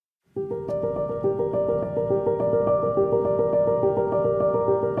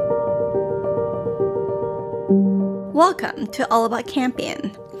Welcome to All About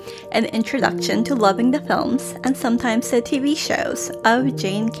Campion, an introduction to loving the films and sometimes the TV shows of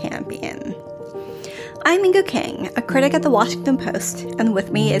Jane Campion. I'm Ingu King, a critic at the Washington Post, and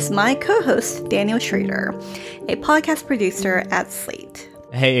with me is my co-host Daniel Schrader, a podcast producer at Slate.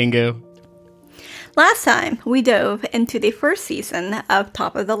 Hey Ingu. Last time, we dove into the first season of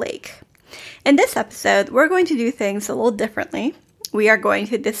Top of the Lake. In this episode, we're going to do things a little differently. We are going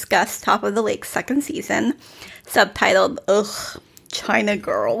to discuss Top of the Lake's second season, subtitled, China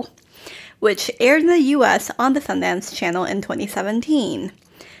Girl, which aired in the US on the Sundance Channel in 2017,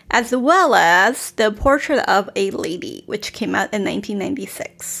 as well as The Portrait of a Lady, which came out in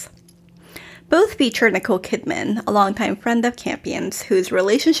 1996. Both feature Nicole Kidman, a longtime friend of Campion's, whose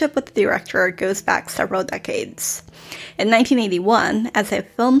relationship with the director goes back several decades. In 1981, as a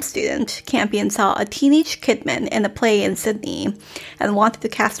film student, Campion saw a teenage Kidman in a play in Sydney and wanted to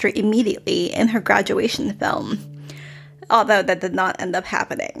cast her immediately in her graduation film, although that did not end up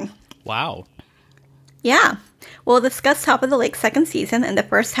happening. Wow. Yeah. We'll discuss Top of the Lake second season in the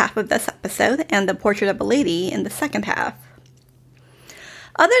first half of this episode and The Portrait of a Lady in the second half.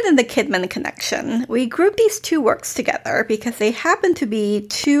 Other than the Kidman connection, we grouped these two works together because they happen to be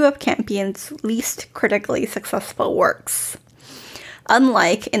two of Campion's least critically successful works.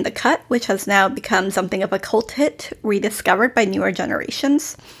 Unlike In the Cut, which has now become something of a cult hit rediscovered by newer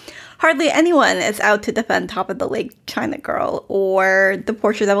generations, hardly anyone is out to defend Top of the Lake China Girl or The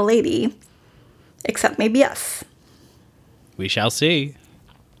Portrait of a Lady, except maybe us. We shall see.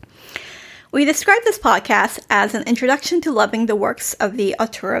 We describe this podcast as an introduction to loving the works of the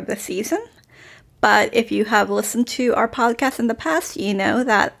auteur of the season. But if you have listened to our podcast in the past, you know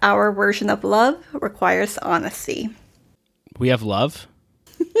that our version of love requires honesty. We have love?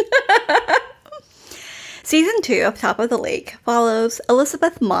 Season 2 of Top of the Lake follows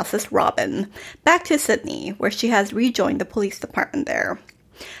Elizabeth Moss's Robin back to Sydney, where she has rejoined the police department there.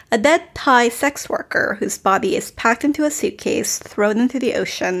 A dead Thai sex worker whose body is packed into a suitcase, thrown into the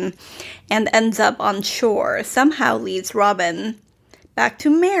ocean, and ends up on shore somehow leads Robin back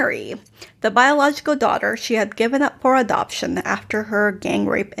to Mary, the biological daughter she had given up for adoption after her gang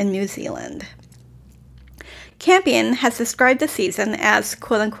rape in New Zealand. Campion has described the season as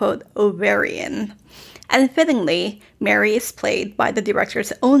quote-unquote ovarian, and fittingly, Mary is played by the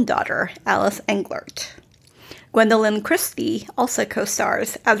director's own daughter, Alice Englert. Gwendoline Christie also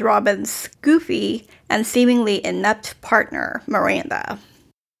co-stars as Robin's goofy and seemingly inept partner, Miranda.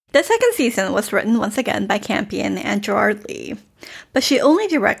 The second season was written once again by Campion and Gerard Lee, but she only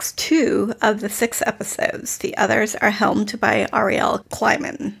directs 2 of the 6 episodes. The others are helmed by Ariel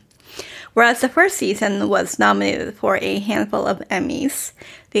Kleiman. Whereas the first season was nominated for a handful of Emmys,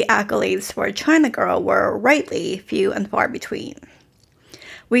 the accolades for China Girl were rightly few and far between.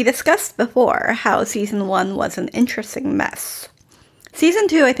 We discussed before how Season 1 was an interesting mess. Season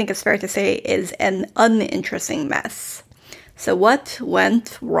 2, I think it's fair to say, is an uninteresting mess. So what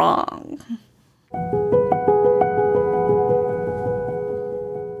went wrong?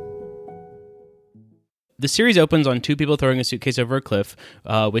 The series opens on 2 people throwing a suitcase over a cliff,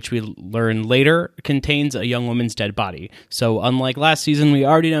 which we learn later contains a young woman's dead body. So unlike last season, we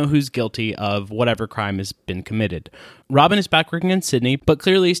already know who's guilty of whatever crime has been committed. Robin is back working in Sydney, but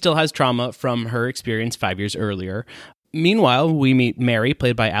clearly still has trauma from her experience 5 years earlier. Meanwhile, we meet Mary,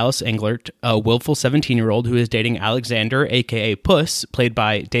 played by Alice Englert, a willful 17-year-old who is dating Alexander, a.k.a. Puss, played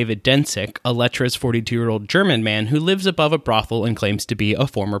by David Dencik, a lecherous 42-year-old German man who lives above a brothel and claims to be a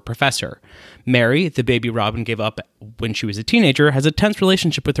former professor. Mary, the baby Robin gave up when she was a teenager, has a tense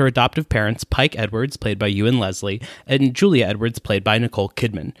relationship with her adoptive parents, Pike Edwards, played by Ewan Leslie, and Julia Edwards, played by Nicole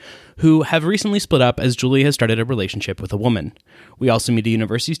Kidman, who have recently split up as Julie has started a relationship with a woman. We also meet a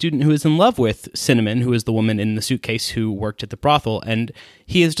university student who is in love with Cinnamon, who is the woman in the suitcase who worked at the brothel, and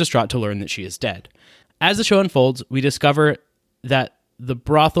he is distraught to learn that she is dead. As the show unfolds, we discover that the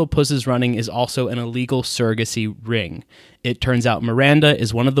brothel Puss is running is also an illegal surrogacy ring. It turns out Miranda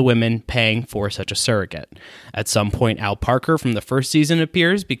is one of the women paying for such a surrogate. At some point, Al Parker from the first season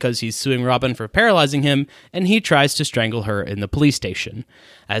appears because he's suing Robin for paralyzing him, and he tries to strangle her in the police station.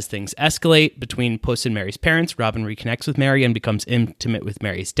 As things escalate between Puss and Mary's parents, Robin reconnects with Mary and becomes intimate with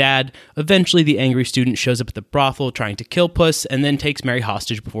Mary's dad. Eventually, the angry student shows up at the brothel trying to kill Puss and then takes Mary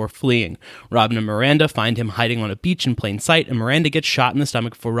hostage before fleeing. Robin and Miranda find him hiding on a beach in plain sight, and Miranda gets shot in the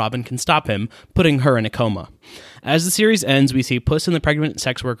stomach before Robin can stop him, putting her in a coma. As the series ends, we see Puss and the pregnant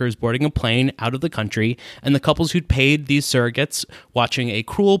sex workers boarding a plane out of the country, and the couples who'd paid these surrogates watching a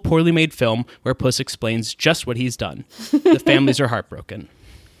cruel, poorly made film where Puss explains just what he's done. The families are heartbroken.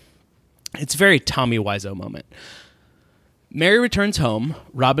 It's a very Tommy Wiseau moment. Mary returns home.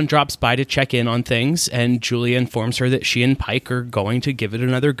 Robin drops by to check in on things, and Julia informs her that she and Pike are going to give it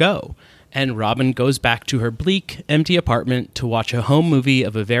another go. And Robin goes back to her bleak, empty apartment to watch a home movie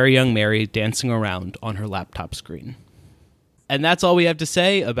of a very young Mary dancing around on her laptop screen. And that's all we have to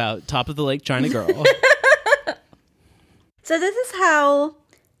say about Top of the Lake China Girl. So this is how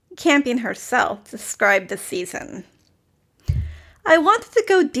Campion herself described the season. I wanted to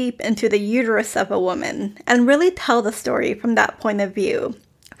go deep into the uterus of a woman and really tell the story from that point of view,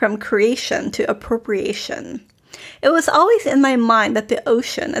 from creation to appropriation. It was always in my mind that the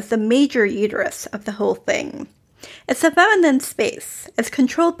ocean is the major uterus of the whole thing. It's a feminine space. It's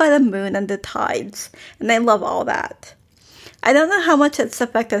controlled by the moon and the tides, and I love all that. I don't know how much it's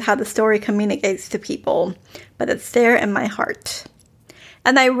affected how the story communicates to people, but it's there in my heart.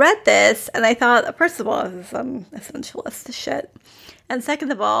 And I read this, and I thought, first of all, this is some essentialist shit. And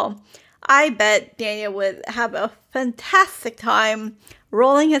second of all, I bet Daniel would have a fantastic time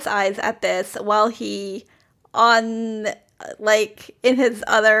rolling his eyes at this while he, in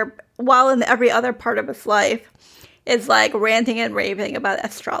every other part of his life, is like ranting and raving about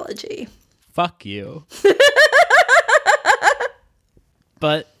astrology. Fuck you.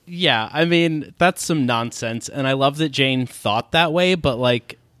 But yeah, I mean, that's some nonsense. And I love that Jane thought that way. But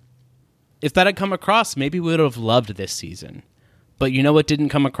like, if that had come across, maybe we would have loved this season. But you know what didn't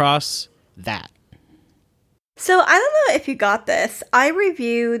come across? That. So I don't know if you got this. I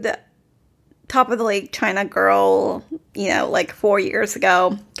reviewed Top of the Lake China Girl, 4 years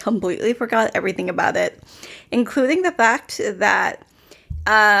ago. Completely forgot everything about it. Including the fact that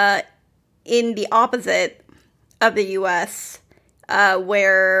in the opposite of the U.S.,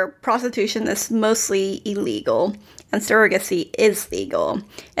 where prostitution is mostly illegal and surrogacy is legal.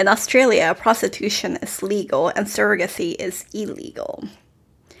 In Australia, prostitution is legal and surrogacy is illegal.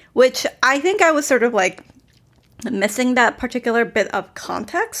 Which I think I was sort of like missing that particular bit of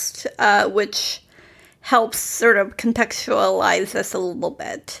context, which helps sort of contextualize this a little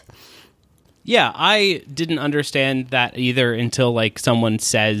bit. Yeah, I didn't understand that either until like someone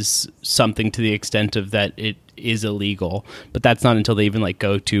says something to the extent of that it is illegal, but that's not until they even like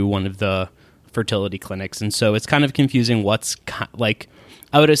go to one of the fertility clinics. And so it's kind of confusing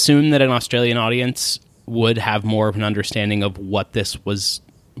I would assume that an Australian audience would have more of an understanding of what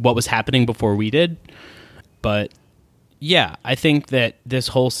was happening before we did. But yeah, I think that this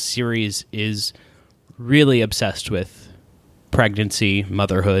whole series is really obsessed with pregnancy,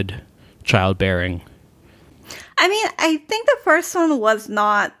 motherhood, childbearing. I mean, I think the first one was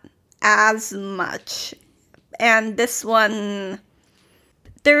not as much. And this one,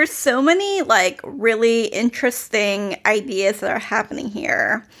 there's so many like really interesting ideas that are happening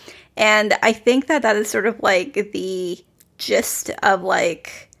here. And I think that is sort of like the gist of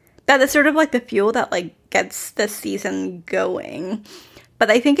that is sort of like the fuel that like gets the season going. But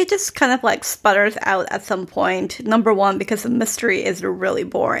I think it just kind of like sputters out at some point. Number one, because the mystery is really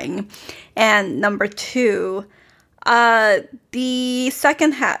boring. And number two, the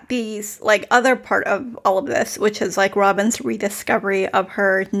second half, other part of all of this, which is like Robin's rediscovery of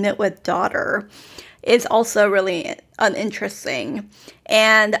her nitwit daughter, is also really uninteresting.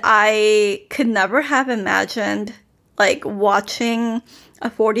 And I could never have imagined like watching a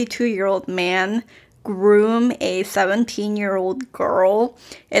 42-year-old man groom a 17-year-old girl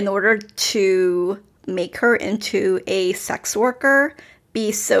in order to make her into a sex worker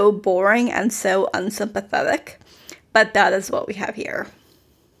be so boring and so unsympathetic. But that is what we have here.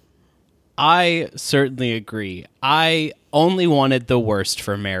 I certainly agree. I only wanted the worst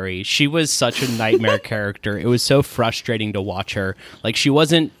for Mary. She was such a nightmare character. It was so frustrating to watch her. Like, she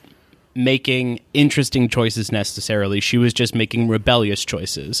wasn't making interesting choices necessarily. She was just making rebellious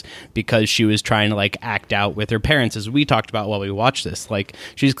choices because she was trying to like act out with her parents, as we talked about while we watched this. Like,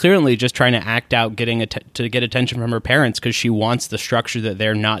 she's clearly just trying to act out to get attention from her parents because she wants the structure that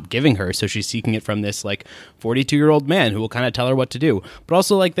they're not giving her. So she's seeking it from this like 42-year-old man who will kind of tell her what to do. But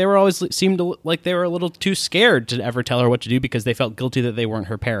also like they were always seemed to like they were a little too scared to ever tell her what to do because they felt guilty that they weren't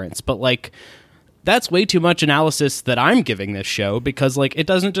her parents. But like, that's way too much analysis that I'm giving this show because, like, it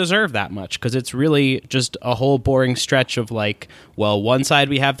doesn't deserve that much because it's really just a whole boring stretch of, like, well, one side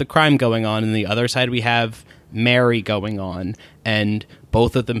we have the crime going on and the other side we have Mary going on, and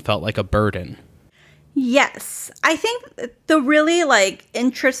both of them felt like a burden. Yes. I think the really, like,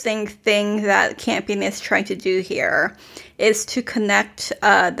 interesting thing that Campion is trying to do here is to connect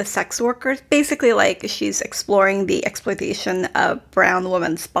the sex workers. Basically, like, she's exploring the exploitation of brown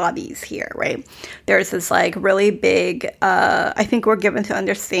women's bodies here, right? There's this, like, really big, I think we're given to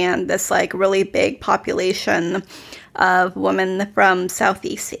understand this, like, really big population of women from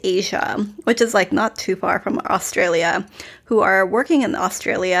Southeast Asia, which is like not too far from Australia, who are working in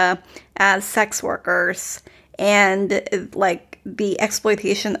Australia as sex workers, and like the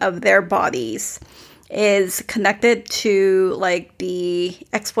exploitation of their bodies is connected to like the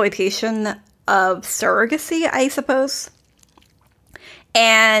exploitation of surrogacy, I suppose.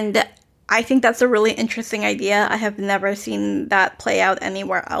 And I think that's a really interesting idea. I have never seen that play out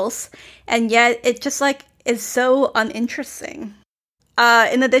anywhere else. And yet it just like is so uninteresting.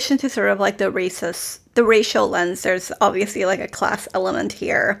 In addition to sort of like the racial lens, there's obviously like a class element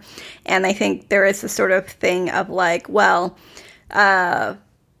here. And I think there is a sort of thing of like, well,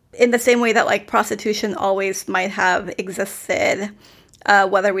 in the same way that like prostitution always might have existed,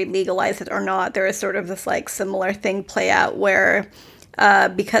 whether we legalize it or not, there is sort of this like similar thing play out where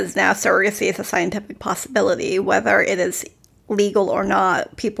because now surrogacy is a scientific possibility, whether it is legal or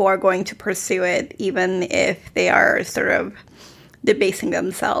not, people are going to pursue it even if they are sort of debasing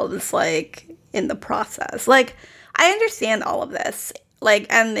themselves like in the process. Like, I understand all of this, like,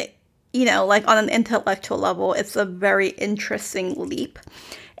 and you know, like on an intellectual level, it's a very interesting leap.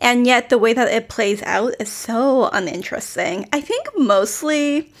 And yet the way that it plays out is so uninteresting. I think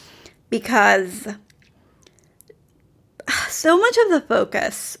mostly because so much of the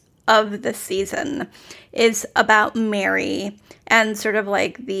focus of the season is about Mary and sort of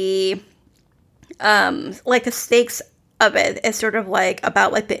like the stakes of it is sort of like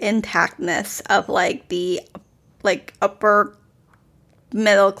about like the intactness of like the like upper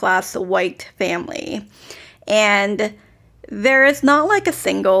middle class white family. And there is not like a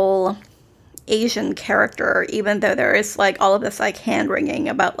single Asian character, even though there is like all of this like hand wringing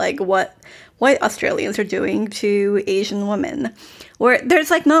about like what white Australians are doing to Asian women, where there's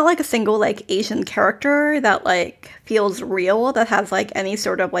like not like a single like Asian character that like feels real, that has like any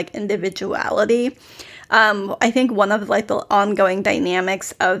sort of like individuality. I think one of like the ongoing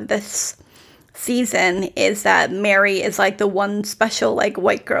dynamics of this season is that Mary is like the one special like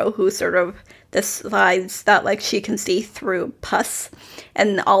white girl who sort of decides that like she can see through pus,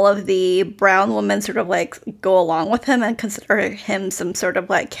 and all of the brown women sort of like go along with him and consider him some sort of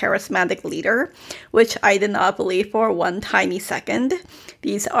like charismatic leader, which I did not believe for one tiny second.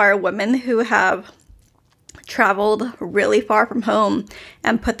 These are women who have traveled really far from home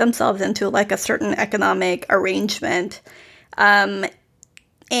and put themselves into like a certain economic arrangement. And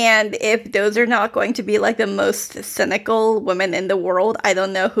if those are not going to be like the most cynical women in the world, I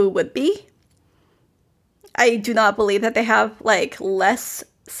don't know who would be. I do not believe that they have like less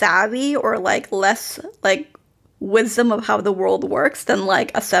savvy or like less like wisdom of how the world works than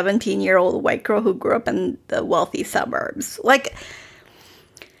like a 17-year-old white girl who grew up in the wealthy suburbs. Like,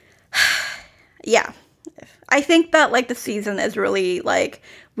 yeah. I think that like the season is really like,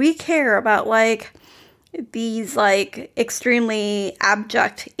 we care about like these like extremely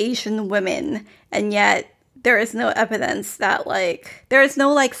abject Asian women, and yet there is no evidence that like there is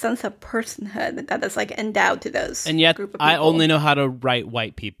no like sense of personhood that is like endowed to those. And yet group of I people. only know how to write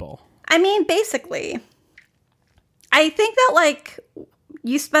white people. I mean, basically, I think that like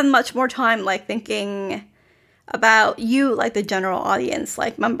you spend much more time like thinking about you, like the general audience,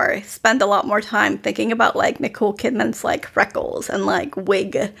 like member, spend a lot more time thinking about like Nicole Kidman's like freckles and like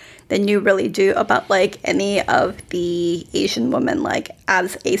wig than you really do about like any of the Asian women like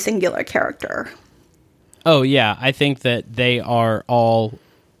as a singular character. Oh yeah, I think that they are all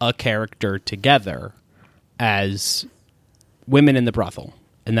a character together as women in the brothel,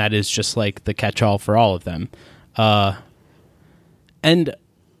 and that is just like the catch-all for all of them. And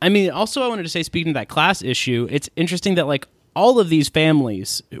I mean, also I wanted to say, speaking of that class issue, it's interesting that like all of these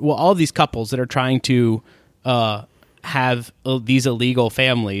families, well, all of these couples that are trying to have these illegal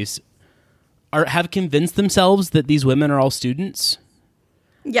families have convinced themselves that these women are all students.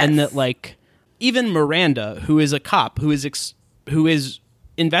 Yes. And that like even Miranda, who is a cop, who is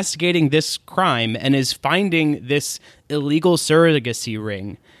investigating this crime and is finding this illegal surrogacy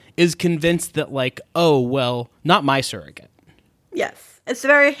ring, is convinced that like, oh, well, not my surrogate. Yes. It's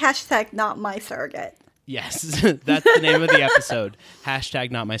very hashtag not my surrogate. Yes, that's the name of the episode. Hashtag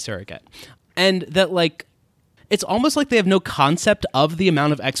not my surrogate. And that like, it's almost like they have no concept of the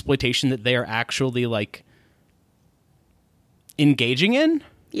amount of exploitation that they are actually like engaging in.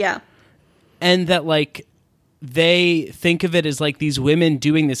 Yeah. And that like they think of it as like these women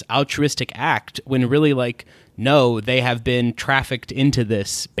doing this altruistic act when really like, no, they have been trafficked into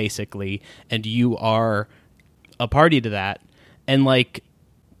this basically, and you are a party to that. And like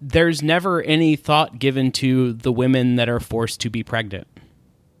there's never any thought given to the women that are forced to be pregnant.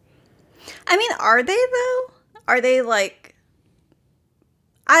 I mean, are they though? Are they like,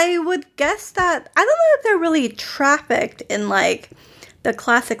 I would guess that, I don't know if they're really trafficked in, like, the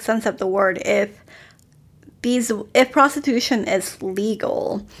classic sense of the word. If prostitution is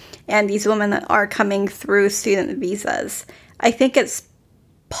legal and these women are coming through student visas, I think it's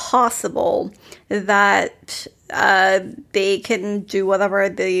possible that they can do whatever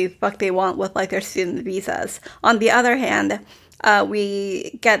the fuck they want with, like, their student visas. On the other hand,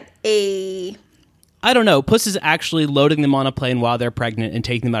 we get I don't know. Puss is actually loading them on a plane while they're pregnant and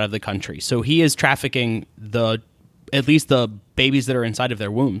taking them out of the country. So he is trafficking at least the babies that are inside of their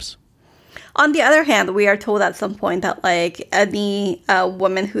wombs. On the other hand, we are told at some point that, like, any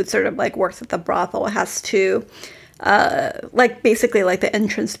woman who sort of, like, works at the brothel has to, like, basically, like, the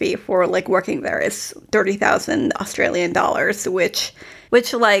entrance fee for, like, working there is 30,000 Australian dollars, which,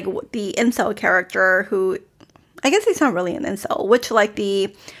 like, the incel character who, I guess he's not really an incel, which, like,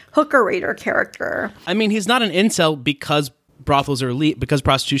 the hooker raider character. I mean, he's not an incel because brothels are because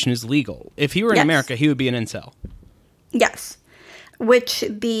prostitution is legal. If he were in America, he would be an incel. Yes. Which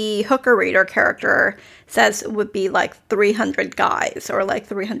the hooker raider character says would be like 300 guys or like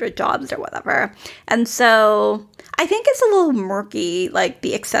 300 jobs or whatever. And so I think it's a little murky, like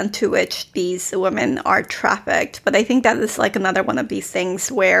the extent to which these women are trafficked. But I think that is like another one of these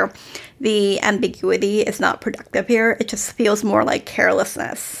things where the ambiguity is not productive here. It just feels more like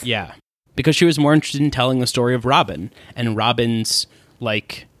carelessness. Yeah. Because she was more interested in telling the story of Robin and Robin's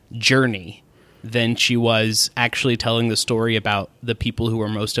like journey than she was actually telling the story about the people who were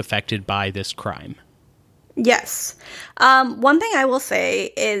most affected by this crime. Yes. One thing I will say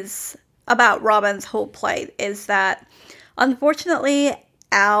is about Robin's whole plight is that, unfortunately,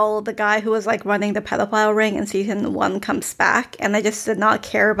 Al, the guy who was like running the pedophile ring in season 1, comes back, and I just did not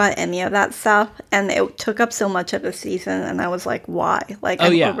care about any of that stuff, and it took up so much of the season, and I was like, why? Like,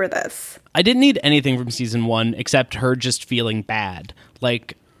 I'm over this. I didn't need anything from season 1 except her just feeling bad.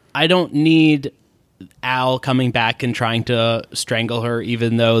 Like, I don't need Al coming back and trying to strangle her,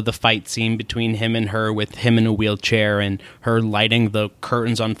 even though the fight scene between him and her, with him in a wheelchair and her lighting the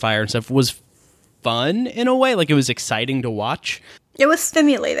curtains on fire and stuff, was fun in a way. Like, it was exciting to watch. It was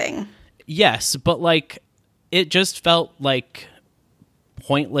stimulating. Yes, but like, it just felt like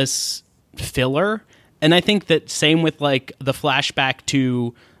pointless filler. And I think that same with like the flashback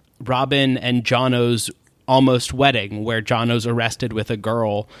to Robin and Jono's almost wedding, where Jono's arrested with a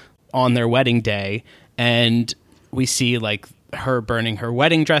girl on their wedding day, and we see like her burning her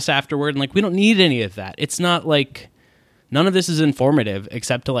wedding dress afterward, and like, we don't need any of that. It's not like, none of this is informative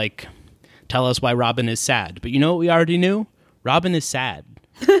except to like tell us why Robin is sad. But you know what we already knew? Robin is sad.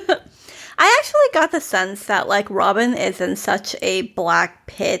 I actually got the sense that like Robin is in such a black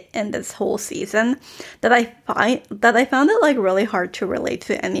pit in this whole season that I found it like really hard to relate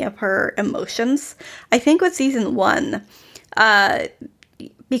to any of her emotions. I think with season 1,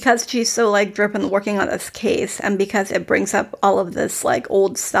 because she's so like driven working on this case, and because it brings up all of this like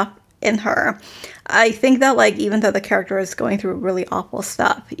old stuff in her, I think that like even though the character is going through really awful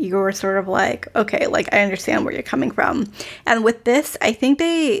stuff, you're sort of like, okay, like I understand where you're coming from. And with this, I think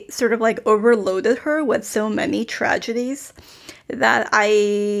they sort of like overloaded her with so many tragedies that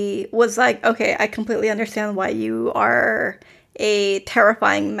I was like, okay, I completely understand why you are a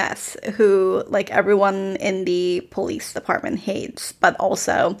terrifying mess who like everyone in the police department hates, but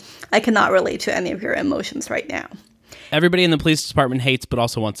also I cannot relate to any of your emotions right now. Everybody in the police department hates, but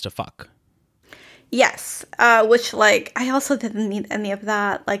also wants to fuck. Yes, which like I also didn't need any of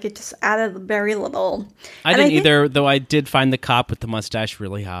that. Like, it just added very little. I didn't either, though I did find the cop with the mustache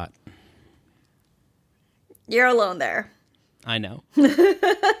really hot. You're alone there. I know. Yeah,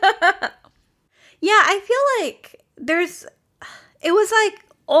 I feel like it was like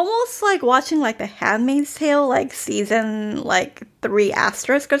almost like watching like The Handmaid's Tale, like season like 3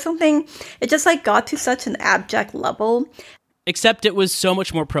 asterisk or something. It just like got to such an abject level. Except it was so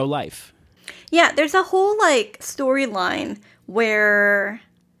much more pro-life. Yeah, there's a whole like storyline where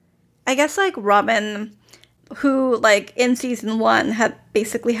I guess like Robin, who like in season 1 had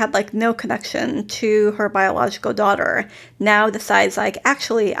basically had like no connection to her biological daughter, now decides like,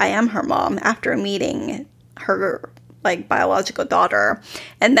 actually I am her mom after meeting her like biological daughter.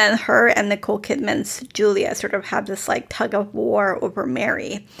 And then her and Nicole Kidman's Julia sort of have this like tug of war over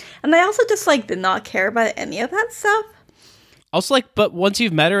Mary. And I also just like did not care about any of that stuff. Also like, but once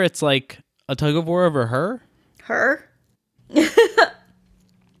you've met her, it's like a tug of war over her? Her?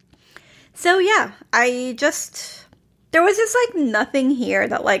 So yeah, there was just like nothing here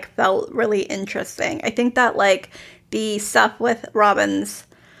that like felt really interesting. I think that like the stuff with Robin's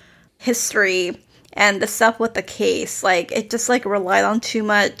history and the stuff with the case, like it just like relied on too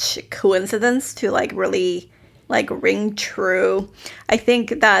much coincidence to like really like ring true. I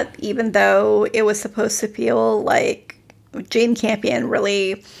think that even though it was supposed to feel like Jane Campion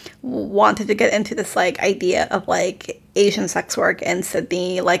really wanted to get into this like idea of like Asian sex work in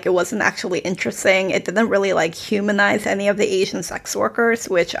Sydney, like it wasn't actually interesting. It didn't really like humanize any of the Asian sex workers,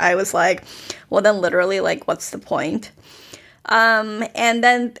 which I was like, well then literally like what's the point? And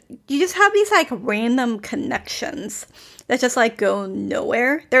then you just have these like random connections that just like go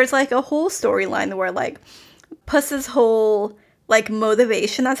nowhere. There's like a whole storyline where like Puss's whole like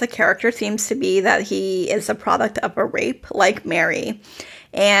motivation as a character seems to be that he is a product of a rape, like Mary,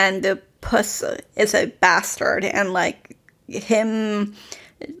 and Puss is a bastard, and like him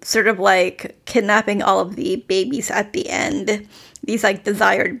sort of like kidnapping all of the babies at the end, these like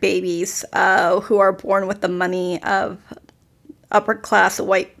desired babies who are born with the money of upper class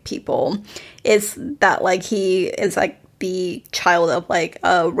white people, is that like he is like the child of like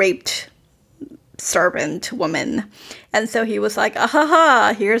a raped servant woman. And so he was like,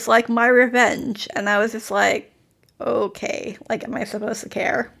 ahaha, here's like my revenge. And I was just like, okay, like, am I supposed to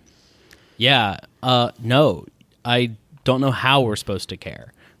care? Yeah, no, I don't know how we're supposed to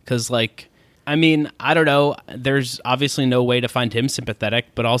care. Because, like, I mean, I don't know. There's obviously no way to find him sympathetic,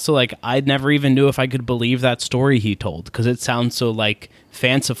 but also, like, I never even knew if I could believe that story he told, because it sounds so, like,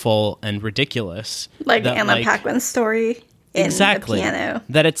 fanciful and ridiculous. Like that, Emma like, Paquin's story in exactly. The Piano.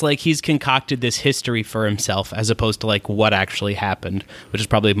 That it's like he's concocted this history for himself as opposed to, like, what actually happened, which is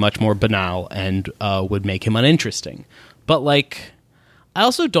probably much more banal and would make him uninteresting. But, like, I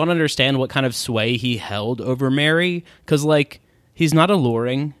also don't understand what kind of sway he held over Mary, because, like, he's not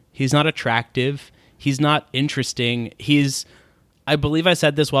alluring. He's not attractive. He's not interesting. I believe I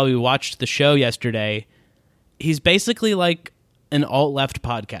said this while we watched the show yesterday. He's basically like an alt-left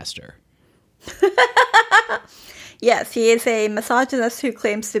podcaster. Yes, he is a misogynist who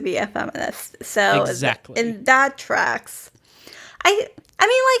claims to be a feminist. So exactly. And that tracks. I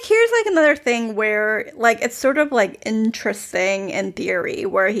mean, like, here's, like, another thing where, like, it's sort of, like, interesting in theory,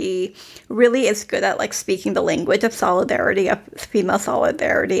 where he really is good at, like, speaking the language of solidarity, of female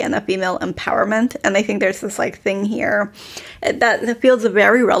solidarity, and of female empowerment. And I think there's this, like, thing here that feels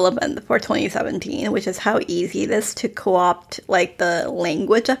very relevant for 2017, which is how easy it is to co-opt, like, the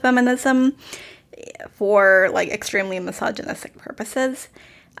language of feminism for, like, extremely misogynistic purposes.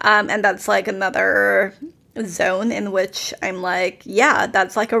 And that's, like, another zone in which I'm like, yeah,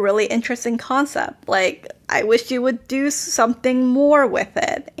 that's like a really interesting concept. Like, I wish you would do something more with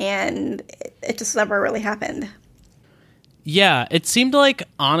it, and it just never really happened. Yeah, it seemed like,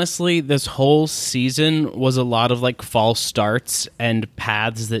 honestly, this whole season was a lot of, like, false starts and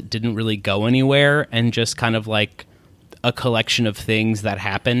paths that didn't really go anywhere, and just kind of, like, a collection of things that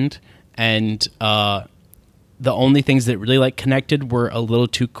happened, and the only things that really, like, connected were a little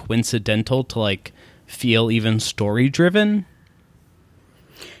too coincidental to, like, feel even story-driven.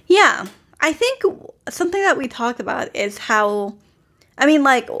 Yeah, I think something that we talked about is how, I mean,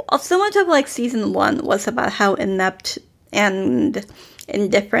 like, so much of, like, season 1 was about how inept and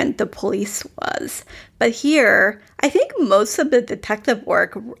indifferent the police was. But here, I think most of the detective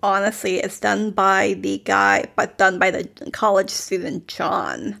work, honestly, is done by the college student,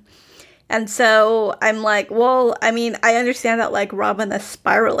 John. And so I'm like, well, I mean, I understand that, like, Robin is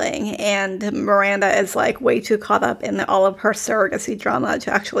spiraling and Miranda is, like, way too caught up in all of her surrogacy drama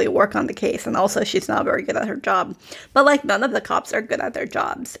to actually work on the case. And also she's not very good at her job. But, like, none of the cops are good at their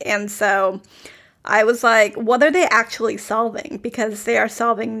jobs. And so I was like, what are they actually solving? Because they are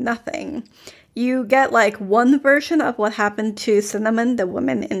solving nothing. You get, like, one version of what happened to Cinnamon, the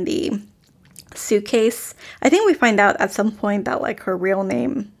woman in the suitcase. I think we find out at some point that, like, her real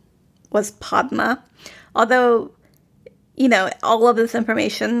name was Padma, although, you know, all of this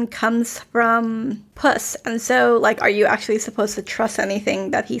information comes from Puss. And so, like, are you actually supposed to trust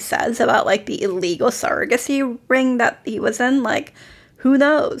anything that he says about, like, the illegal surrogacy ring that he was in? Like, who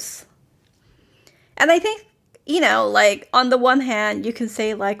knows? And I think, you know, like, on the one hand, you can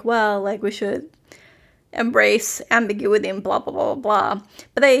say, like, well, like, we should embrace ambiguity and blah, blah, blah, blah.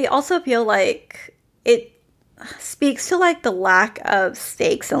 But I also feel like it speaks to, like, the lack of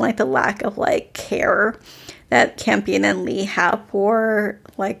stakes and, like, the lack of, like, care that Campion and Lee have for,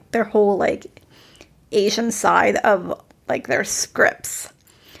 like, their whole, like, Asian side of, like, their scripts.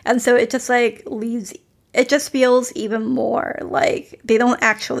 And so it just, like, it just feels even more like they don't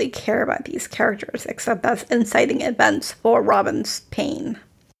actually care about these characters except as inciting events for Robin's pain.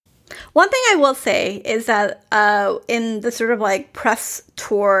 One thing I will say is that in the sort of, like, press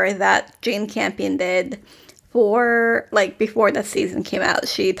tour that Jane Campion did for, like, before the season came out,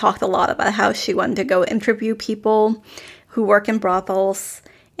 she talked a lot about how she wanted to go interview people who work in brothels,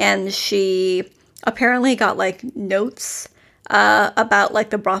 and she apparently got like notes about like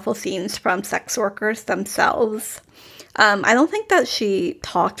the brothel scenes from sex workers themselves. I don't think that she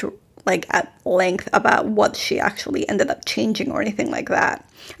talked like at length about what she actually ended up changing or anything like that.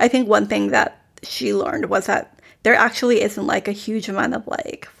 I think one thing that she learned was that there actually isn't like a huge amount of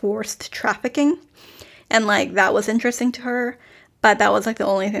like forced trafficking. And like that was interesting to her, but that was like the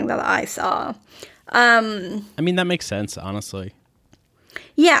only thing that I saw. I mean, that makes sense, honestly.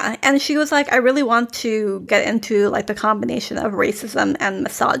 Yeah, and she was like, I really want to get into like the combination of racism and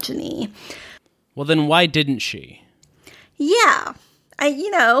misogyny. Well, then why didn't she? Yeah,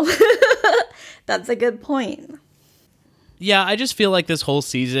 that's a good point. Yeah, I just feel like this whole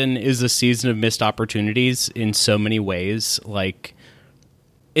season is a season of missed opportunities in so many ways. Like,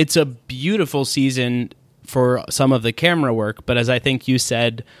 it's a beautiful season for some of the camera work, but as I think you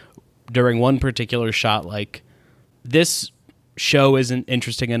said during one particular shot, like, this show isn't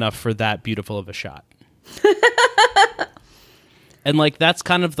interesting enough for that beautiful of a shot. And, like, that's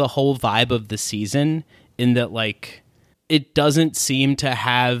kind of the whole vibe of the season, in that, like, it doesn't seem to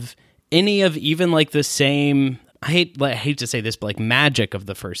have any of even, like, the same... I hate to say this, but like magic of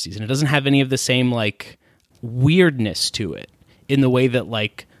the first season. It doesn't have any of the same like weirdness to it in the way that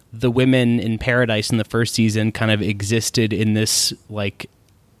like the women in Paradise in the first season kind of existed in this like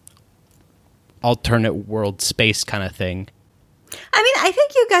alternate world space kind of thing. I mean, I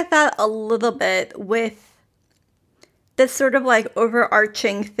think you get that a little bit with this sort of like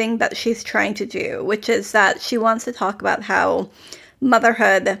overarching thing that she's trying to do, which is that she wants to talk about how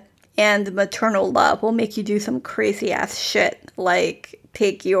motherhood and maternal love will make you do some crazy ass shit, like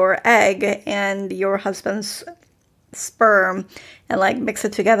take your egg and your husband's sperm and like mix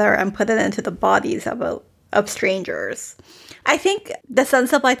it together and put it into the bodies of strangers. I think the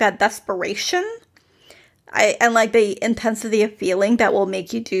sense of like that desperation and like the intensity of feeling that will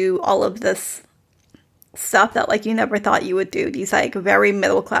make you do all of this stuff that like you never thought you would do. These like very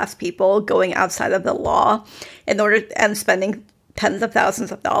middle class people going outside of the law and spending tens of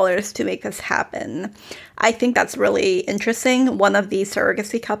thousands of dollars to make this happen. I think that's really interesting. One of these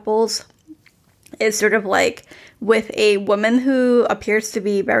surrogacy couples is sort of like with a woman who appears to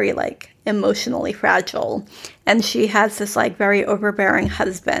be very like emotionally fragile. And she has this like very overbearing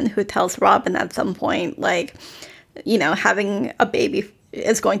husband who tells Robin at some point, like, having a baby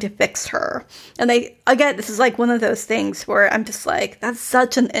is going to fix her. And this is like one of those things where I'm just like, that's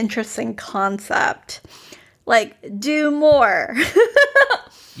such an interesting concept. Like, do more.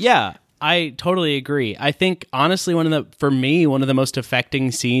 Yeah, I totally agree. I think, honestly, for me, one of the most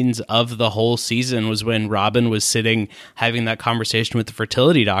affecting scenes of the whole season was when Robin was sitting having that conversation with the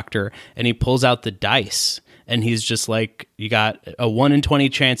fertility doctor, and he pulls out the dice, and he's just like, you got a 1 in 20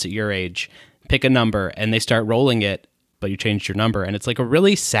 chance at your age, pick a number, and they start rolling it, but you changed your number. And it's like a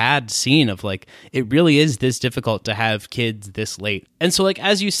really sad scene of like, it really is this difficult to have kids this late. And so like,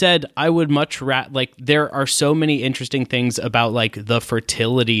 as you said, I would much like, there are so many interesting things about like the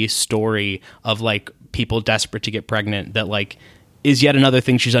fertility story of like people desperate to get pregnant that like is yet another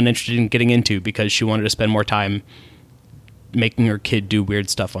thing she's uninterested in getting into because she wanted to spend more time making her kid do weird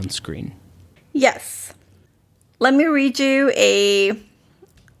stuff on screen. Yes. Let me read you a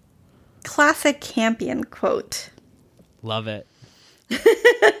classic Campion quote. Love it.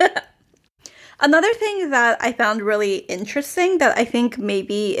 Another thing that I found really interesting that I think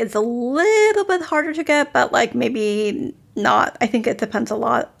maybe is a little bit harder to get, but like maybe not. I think it depends a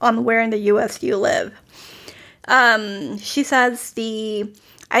lot on where in the US you live. She says the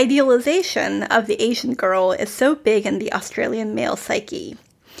idealization of the Asian girl is so big in the Australian male psyche.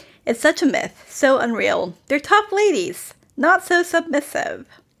 It's such a myth, so unreal. They're tough ladies, not so submissive.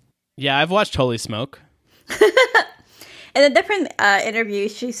 Yeah, I've watched Holy Smoke. In a different interview,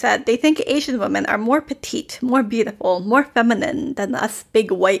 she said they think Asian women are more petite, more beautiful, more feminine than us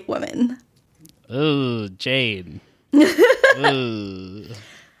big white women. Ooh, Jade. Ooh.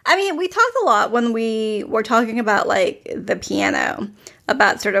 I mean, we talked a lot when we were talking about like the piano,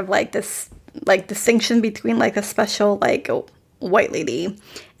 about sort of like this like distinction between like a special like white lady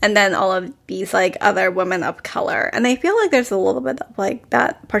and then all of these like other women of color. And I feel like there's a little bit of like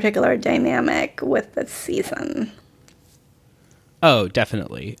that particular dynamic with this season. Oh,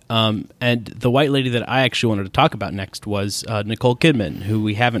 definitely. And the white lady that I actually wanted to talk about next was Nicole Kidman, who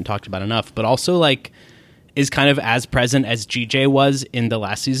we haven't talked about enough, but also like is kind of as present as GJ was in the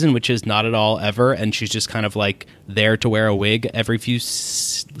last season, which is not at all ever, and she's just kind of like there to wear a wig every few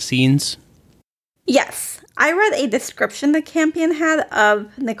scenes. Yes. I read a description that Campion had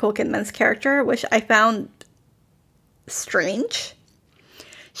of Nicole Kidman's character, which I found strange.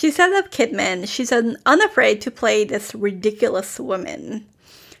 She said of Kidman, she's unafraid to play this ridiculous woman.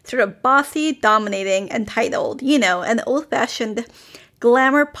 sort of bossy, dominating, entitled, an old-fashioned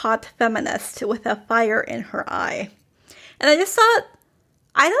glamour pot feminist with a fire in her eye. And I just thought,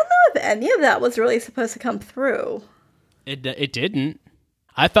 I don't know if any of that was really supposed to come through. It didn't.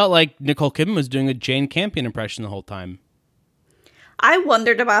 I felt like Nicole Kidman was doing a Jane Campion impression the whole time. I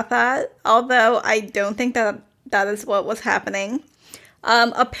wondered about that, although I don't think that is what was happening.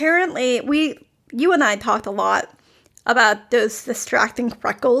 Apparently, you and I talked a lot about those distracting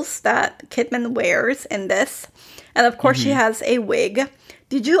freckles that Kidman wears in this. And of course, she has a wig.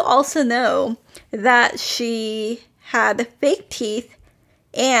 Did you also know that she had fake teeth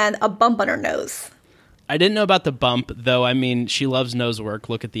and a bump on her nose? I didn't know about the bump, though. I mean, she loves nose work.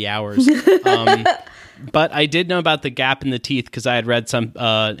 Look at the hours. But I did know about the gap in the teeth because I had read some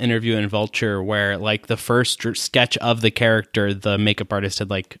interview in Vulture where, like, the first sketch of the character, the makeup artist had,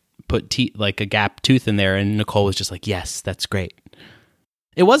 like, put a gap tooth in there, and Nicole was just like, yes, that's great.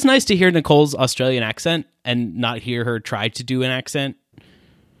 It was nice to hear Nicole's Australian accent and not hear her try to do an accent.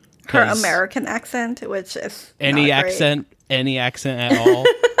 Her American accent, which is any accent at all.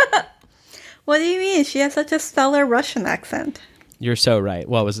 What do you mean? She has such a stellar Russian accent. You're so right.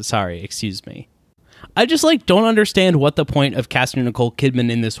 What was it? Sorry, excuse me. I just, don't understand what the point of casting Nicole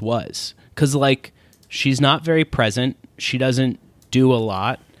Kidman in this was. Because, she's not very present. She doesn't do a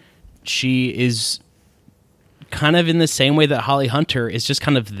lot. She is kind of in the same way that Holly Hunter is just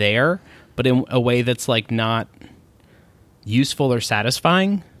kind of there, but in a way that's, not useful or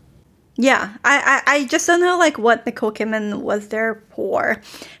satisfying. Yeah, I just don't know, what Nicole Kidman was there for.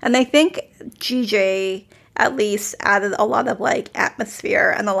 And I think GJ at least added a lot of,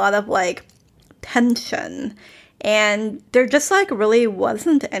 atmosphere and a lot of, tension, and there just really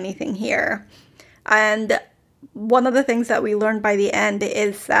wasn't anything here. And one of the things that we learned by the end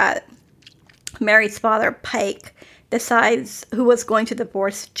is that Mary's father, Pike, decides, who was going to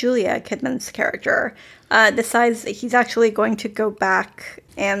divorce Julia, Kidman's character, decides that he's actually going to go back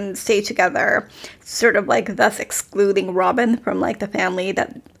and stay together, sort of thus excluding Robin from the family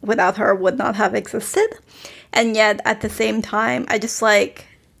that without her would not have existed. And yet at the same time, I just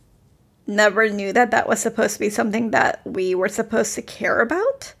never knew that was supposed to be something that we were supposed to care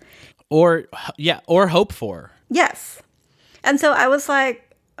about. Or hope for. Yes. And so I was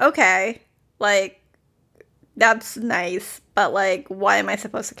okay, that's nice, but why am I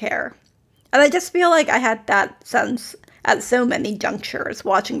supposed to care? And I just feel I had that sense at so many junctures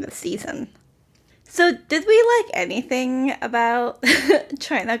watching this season. So did we like anything about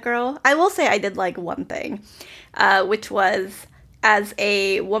China Girl? I will say I did like one thing, which was, as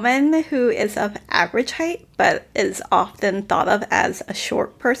a woman who is of average height, but is often thought of as a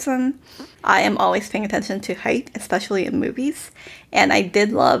short person, I am always paying attention to height, especially in movies. And I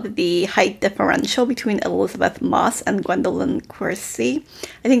did love the height differential between Elizabeth Moss and Gwendolyn Christie.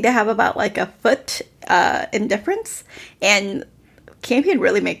 I think they have about a foot in difference. And Campion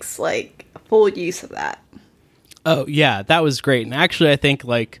really makes full use of that. Oh, yeah, that was great. And actually, I think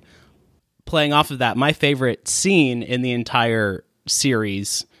playing off of that, my favorite scene in the entire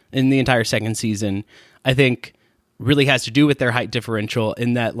series, in the entire second season, I think really has to do with their height differential,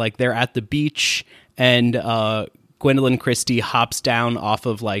 in that they're at the beach and Gwendolyn Christie hops down off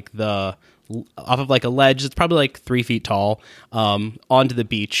of a ledge that's probably 3 feet tall onto the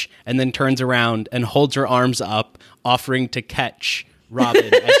beach, and then turns around and holds her arms up, offering to catch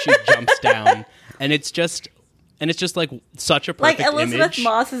Robin as she jumps down. And it's just such a perfect Elizabeth image.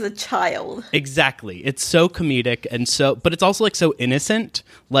 Moss is a child. Exactly. It's so comedic, and but it's also so innocent.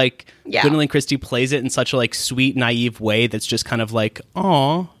 Yeah. Gwendolyn Christie plays it in such a sweet, naive way that's just kind of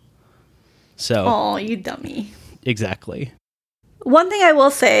aw. So. Aw, you dummy. Exactly. One thing I will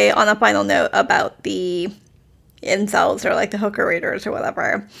say on a final note about the incels or the hooker raiders or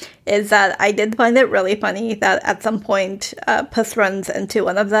whatever is that I did find it really funny that at some point Puss runs into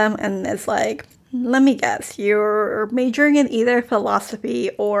one of them and is like, let me guess, you're majoring in either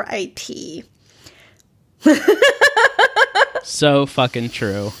philosophy or IT. So fucking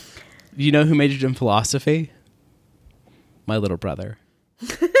true. You know who majored in philosophy? My little brother.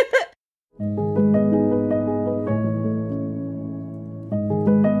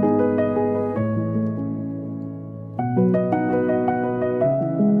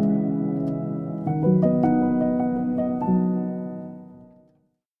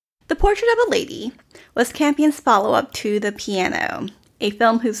 The Portrait of a Lady was Campion's follow-up to The Piano, a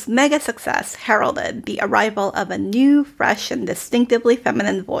film whose mega success heralded the arrival of a new, fresh, and distinctively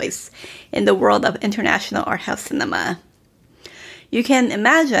feminine voice in the world of international art house cinema. You can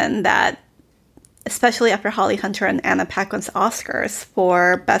imagine that especially after Holly Hunter and Anna Paquin's Oscars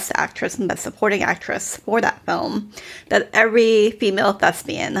for Best Actress and Best Supporting Actress for that film, that every female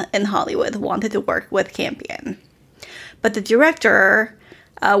thespian in Hollywood wanted to work with Campion. But the director,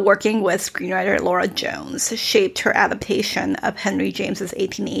 working with screenwriter Laura Jones, shaped her adaptation of Henry James's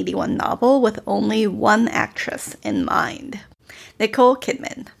 1881 novel with only one actress in mind, Nicole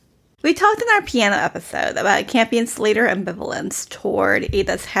Kidman. We talked in our piano episode about Campion's later ambivalence toward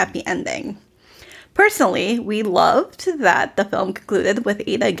Ada's happy ending. Personally, we loved that the film concluded with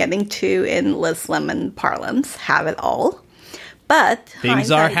Ada getting to, in Liz Lemon parlance, have it all. But things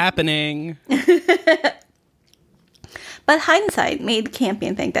are happening. But hindsight made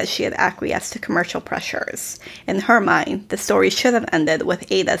Campion think that she had acquiesced to commercial pressures. In her mind, the story should have ended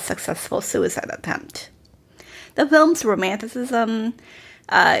with Ada's successful suicide attempt. The film's romanticism,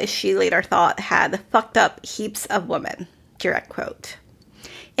 she later thought, had fucked up heaps of women. Direct quote.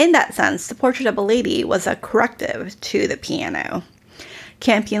 In that sense, The Portrait of a Lady was a corrective to The Piano.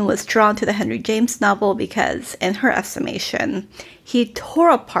 Campion was drawn to the Henry James novel because, in her estimation, he tore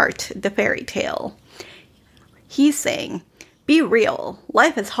apart the fairy tale. He's saying, be real,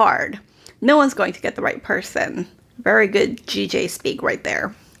 life is hard, no one's going to get the right person. Very good GJ speak right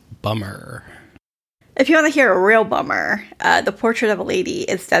there. Bummer. If you want to hear a real bummer, The Portrait of a Lady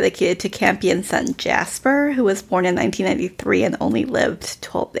is dedicated to Campion's son Jasper, who was born in 1993 and only lived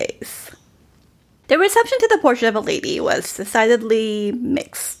 12 days. The reception to The Portrait of a Lady was decidedly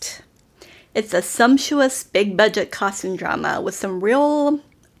mixed. It's a sumptuous, big-budget costume drama with some real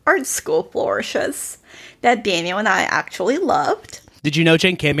art school flourishes that Daniel and I actually loved. Did you know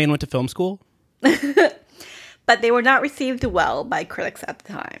Jane Campion went to film school? But they were not received well by critics at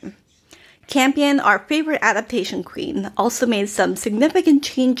the time. Campion, our favorite adaptation queen, also made some significant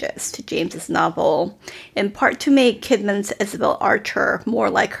changes to James's novel, in part to make Kidman's Isabel Archer more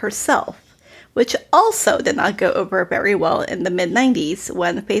like herself, which also did not go over very well in the mid-90s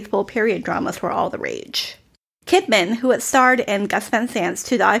when faithful period dramas were all the rage. Kidman, who had starred in Gus Van Sant's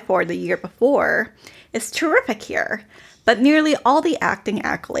To Die For the year before, is terrific here, but nearly all the acting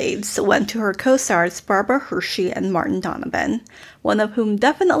accolades went to her co-stars Barbara Hershey and Martin Donovan, one of whom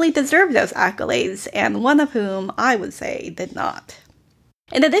definitely deserved those accolades, and one of whom I would say did not.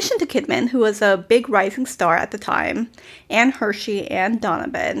 In addition to Kidman, who was a big rising star at the time, and Hershey and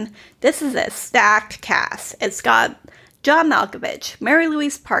Donovan, this is a stacked cast. It's got John Malkovich, Mary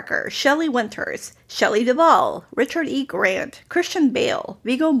Louise Parker, Shelley Winters, Shelley Duvall, Richard E. Grant, Christian Bale,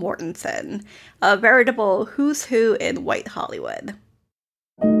 Viggo Mortensen, a veritable who's who in white Hollywood.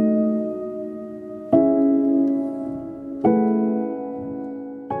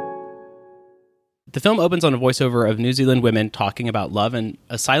 The film opens on a voiceover of New Zealand women talking about love and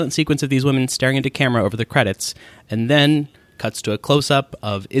a silent sequence of these women staring into camera over the credits, and then cuts to a close-up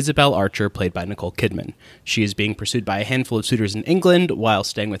of Isabel Archer, played by Nicole Kidman. She is being pursued by a handful of suitors in England while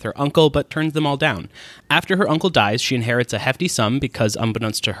staying with her uncle, but turns them all down. After her uncle dies, she inherits a hefty sum because,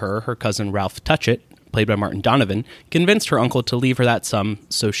 unbeknownst to her, her cousin Ralph Touchett, played by Martin Donovan, convinced her uncle to leave her that sum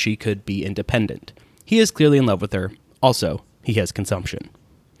so she could be independent. He is clearly in love with her. Also, he has consumption.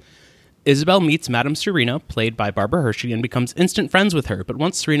 Isabel meets Madame Serena, played by Barbara Hershey, and becomes instant friends with her, but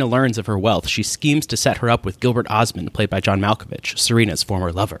once Serena learns of her wealth, she schemes to set her up with Gilbert Osmond, played by John Malkovich, Serena's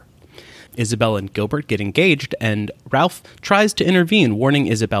former lover. Isabel and Gilbert get engaged, and Ralph tries to intervene, warning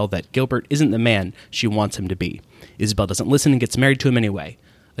Isabel that Gilbert isn't the man she wants him to be. Isabel doesn't listen and gets married to him anyway.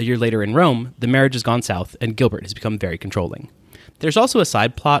 A year later in Rome, the marriage has gone south, and Gilbert has become very controlling. There's also a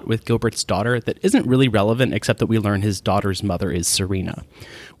side plot with Gilbert's daughter that isn't really relevant, except that we learn his daughter's mother is Serena.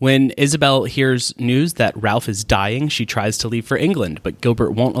 When Isabel hears news that Ralph is dying, she tries to leave for England, but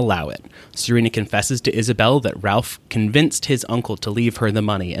Gilbert won't allow it. Serena confesses to Isabel that Ralph convinced his uncle to leave her the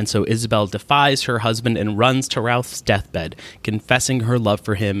money, and so Isabel defies her husband and runs to Ralph's deathbed, confessing her love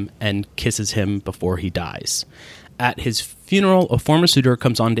for him and kisses him before he dies. At his funeral, a former suitor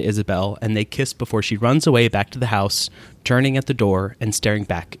comes on to Isabel, and they kiss before she runs away back to the house, turning at the door and staring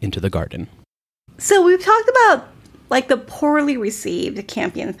back into the garden. So we've talked about, the poorly received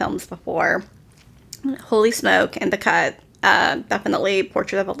Campion films before. Holy Smoke, In the Cut, definitely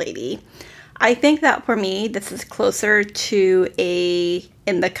Portrait of a Lady. I think that for me, this is closer to a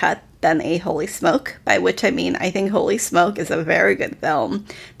In the Cut than a Holy Smoke, by which I mean I think Holy Smoke is a very good film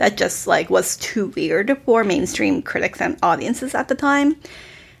that just was too weird for mainstream critics and audiences at the time.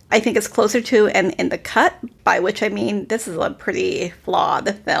 I think it's closer to an In the Cut, by which I mean this is a pretty flawed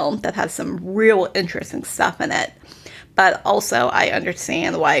film that has some real interesting stuff in it. But also I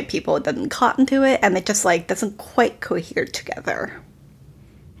understand why people didn't cotton to it, and it just doesn't quite cohere together.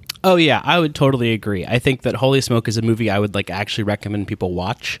 Oh yeah, I would totally agree. I think that Holy Smoke is a movie I would actually recommend people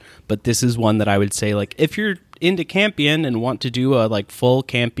watch, but this is one that I would say if you're into Campion and want to do a full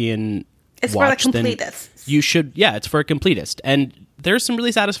Campion It's watch, for the completists. you should. Yeah, it's for a completist, and there's some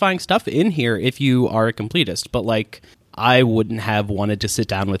really satisfying stuff in here if you are a completist. But I wouldn't have wanted to sit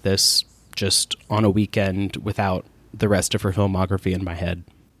down with this just on a weekend without the rest of her filmography in my head.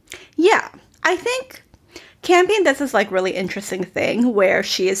 Yeah, I think Campion does this really interesting thing where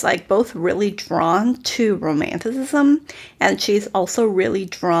she is both really drawn to romanticism, and she's also really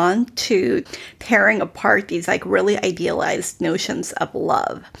drawn to tearing apart these really idealized notions of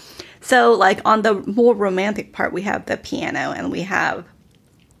love. So on the more romantic part, we have the piano and we have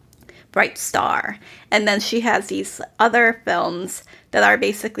Bright Star, and then she has these other films that are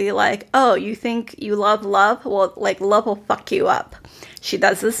basically oh, you think you love love? Well, love will fuck you up. She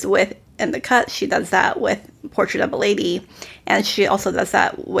does this with In the Cut, she does that with Portrait of a Lady, and she also does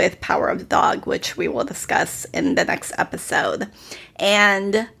that with Power of the Dog, which we will discuss in the next episode.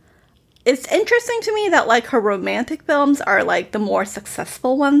 And it's interesting to me that her romantic films are the more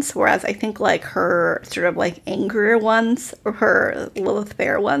successful ones, whereas I think her sort of angrier ones, or her Lilith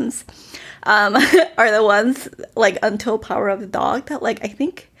Fair ones, are the ones Until Power of the Dog that I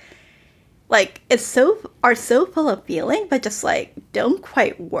think are so full of feeling, but just don't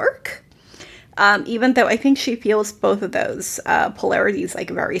quite work. Even though I think she feels both of those polarities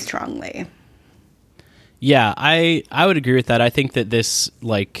very strongly. Yeah, I would agree with that. I think that this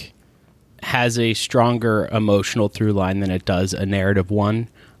has a stronger emotional through line than it does a narrative one.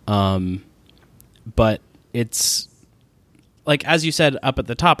 But it's as you said up at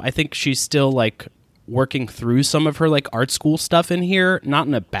the top, I think she's still working through some of her art school stuff in here, not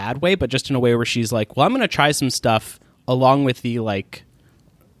in a bad way, but just in a way where she's well, I'm going to try some stuff along with the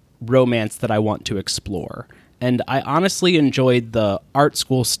romance that I want to explore. And I honestly enjoyed the art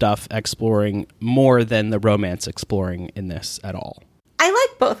school stuff exploring more than the romance exploring in this at all. I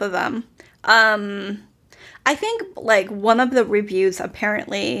like both of them. I think one of the reviews,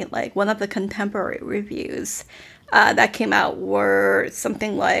 apparently one of the contemporary reviews that came out were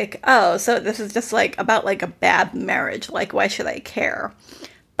something oh, so this is just about a bad marriage, why should I care?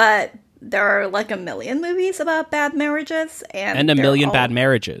 But there are a million movies about bad marriages and a million bad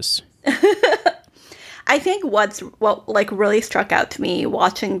marriages. I think what really struck out to me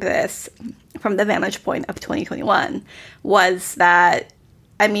watching this from the vantage point of 2021 was that,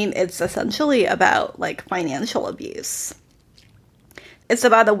 I mean, it's essentially about financial abuse. It's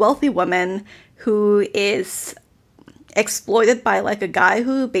about a wealthy woman who is exploited by a guy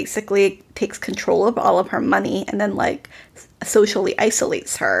who basically takes control of all of her money and then socially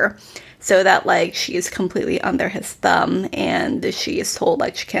isolates her, so that she is completely under his thumb, and she is told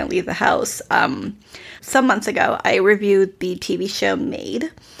she can't leave the house. Some months ago, I reviewed the TV show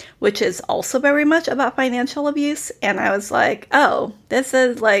Maid, which is also very much about financial abuse, and I was oh, this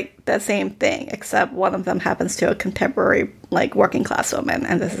is the same thing, except one of them happens to a contemporary working class woman,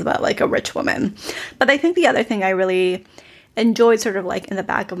 and this is about a rich woman. But I think the other thing I really enjoyed sort of in the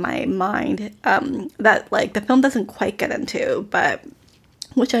back of my mind, that the film doesn't quite get into, but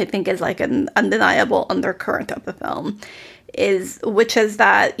which I think is an undeniable undercurrent of the film, is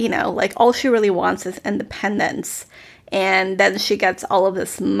that, all she really wants is independence. And then she gets all of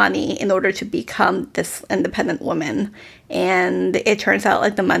this money in order to become this independent woman. And it turns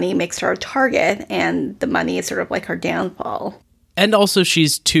out the money makes her a target, and the money is sort of her downfall. And also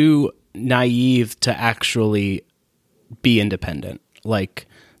she's too naive to actually be independent.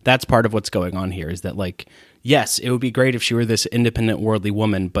 That's part of what's going on here, is that yes, it would be great if she were this independent worldly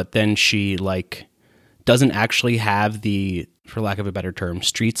woman, but then she doesn't actually have the, for lack of a better term,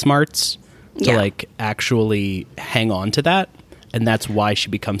 street smarts to actually hang on to that. And that's why she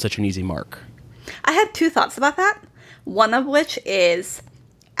becomes such an easy mark. I had two thoughts about that. One of which is,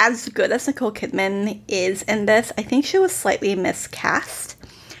 as good as Nicole Kidman is in this, I think she was slightly miscast,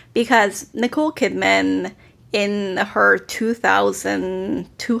 because Nicole Kidman, in her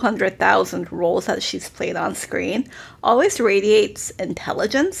 200,000 roles that she's played on screen, always radiates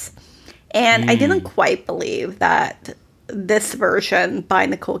intelligence. And I didn't quite believe that this version by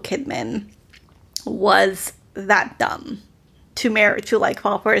Nicole Kidman was that dumb to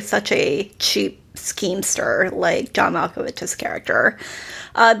fall for such a cheap schemester like John Malkovich's character.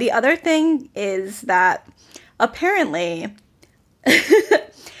 The other thing is that apparently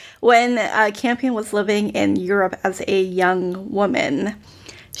when Campion was living in Europe as a young woman,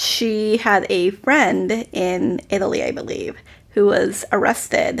 she had a friend in Italy, I believe, who was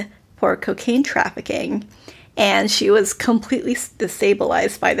arrested for cocaine trafficking. And she was completely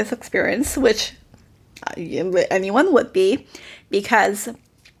destabilized by this experience, which anyone would be, because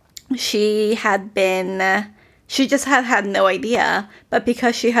she just had no idea, but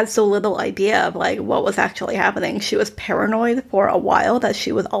because she had so little idea of like what was actually happening, she was paranoid for a while that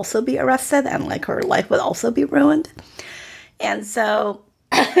she would also be arrested and like her life would also be ruined. And so,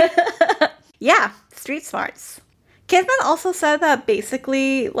 yeah, street smarts. Kidman also said that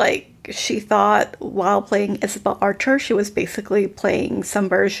basically, like, she thought while playing Isabel Archer, she was basically playing some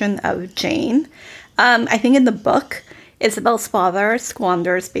version of Jane. I think in the book, Isabel's father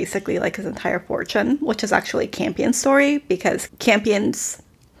squanders basically like his entire fortune, which is actually Campion's story, because Campion's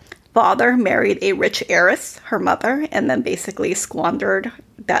father married a rich heiress, her mother, and then basically squandered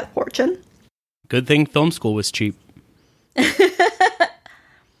that fortune. Good thing film school was cheap.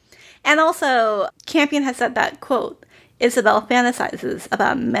 And also, Campion has said that, quote, Isabel fantasizes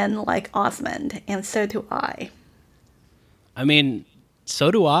about men like Osmond, and so do I. I mean, so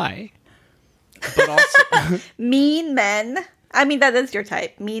do I. But also mean men. I mean, that is your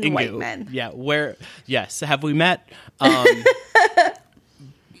type. Mean Ingu. White men. Yeah, yes, have we met? But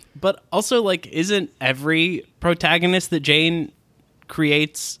also, like, isn't every protagonist that Jane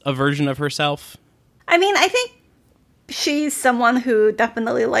creates a version of herself? I mean, I think she's someone who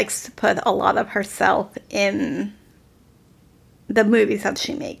definitely likes to put a lot of herself in the movies that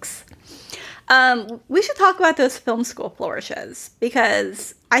she makes. We should talk about those film school flourishes,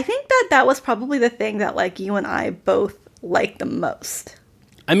 because I think that was probably the thing that, like, you and I both liked the most.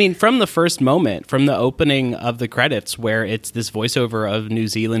 I mean, from the first moment, from the opening of the credits, where it's this voiceover of New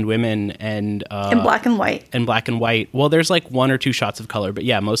Zealand women and in black and white. In black and white. Well, there's like one or two shots of color, but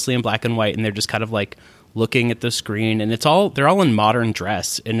yeah, mostly in black and white, and they're just kind of like looking at the screen, and they're all in modern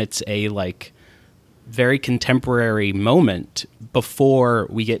dress, and it's a like very contemporary moment before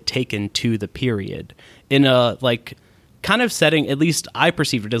we get taken to the period in a like kind of setting, at least I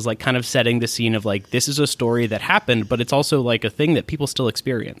perceived it as like kind of setting the scene of like, this is a story that happened, but it's also like a thing that people still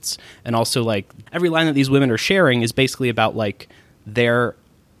experience. And also like every line that these women are sharing is basically about like their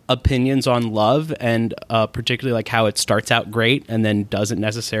opinions on love, and particularly like how it starts out great and then doesn't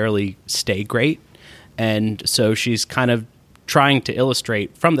necessarily stay great. And so she's kind of trying to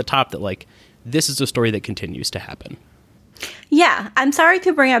illustrate from the top that like, this is a story that continues to happen. Yeah, I'm sorry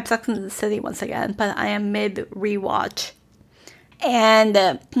to bring up Sex and the City once again, but I am mid-rewatch.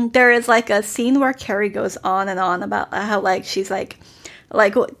 And there is, like, a scene where Carrie goes on and on about how, like, she's like,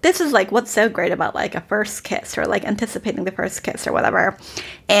 this is, like, what's so great about, like, a first kiss, or, like, anticipating the first kiss or whatever.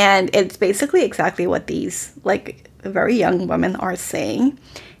 And it's basically exactly what these, like, very young women are saying.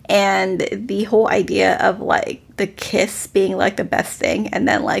 And the whole idea of, like, the kiss being, like, the best thing, and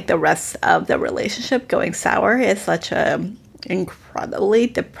then, like, the rest of the relationship going sour is such a incredibly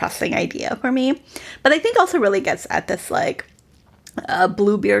depressing idea for me. But I think also really gets at this, like,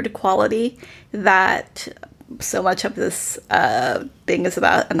 Bluebeard quality that so much of this thing is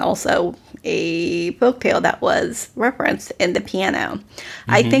about, and also a folktale that was referenced in The Piano.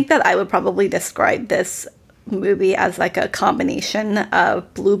 Mm-hmm. I think that I would probably describe this movie as like a combination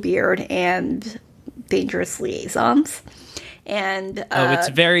of Bluebeard and Dangerous Liaisons. And it's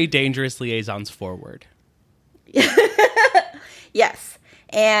very Dangerous Liaisons forward. Yes.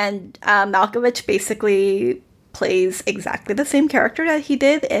 And Malkovich basically plays exactly the same character that he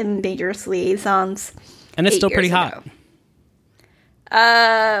did in Dangerous Liaisons. And it's still pretty hot.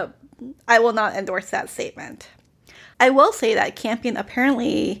 I will not endorse that statement. I will say that Campion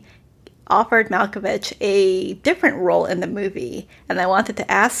apparently offered Malkovich a different role in the movie, and I wanted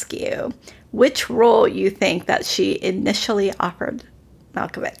to ask you which role you think that she initially offered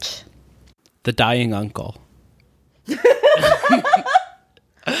Malkovich. The dying uncle.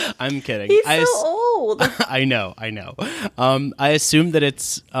 I'm kidding. He's so old. I know. I assume that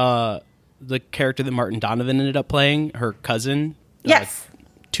it's the character that Martin Donovan ended up playing, her cousin. Yes.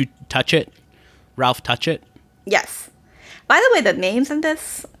 To Touchett. Ralph Touchett. Yes. By the way, the names in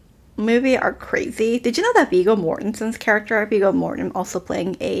this movie are crazy. Did you know that Viggo Mortensen's character, Viggo Mortensen, also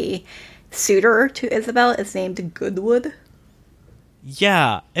playing a suitor to Isabel, is named Goodwood?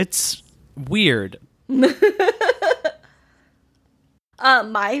 Yeah, it's weird.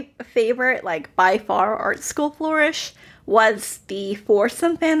 My favorite, like, by far, art school flourish was the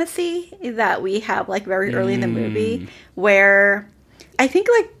foursome fantasy that we have, like, very early in the movie, where I think,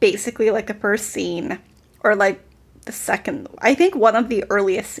 like, basically, like, the first scene, or, like, the second, I think one of the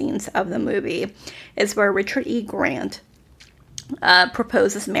earliest scenes of the movie is where Richard E. Grant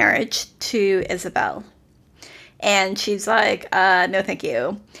proposes marriage to Isabel. And she's like, no, thank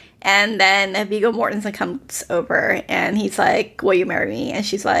you. And then Viggo Mortensen comes over and he's like, will you marry me? And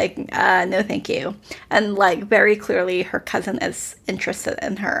she's like, no, thank you. And, like, very clearly her cousin is interested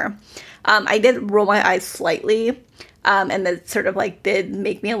in her. I did roll my eyes slightly And that sort of like did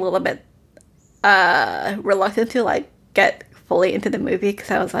make me a little bit reluctant to like get fully into the movie, because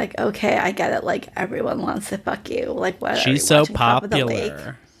I was like, okay, I get it, like everyone wants to fuck you, like what, she's so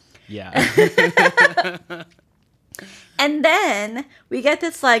popular. Yeah. And then we get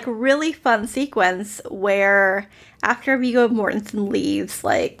this like really fun sequence where after Viggo Mortensen leaves,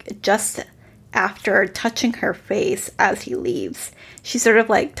 like just after touching her face as he leaves, she sort of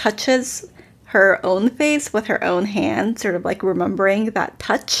like touches her own face with her own hand, sort of like remembering that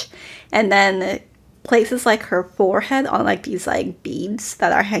touch, and then places like her forehead on like these like beads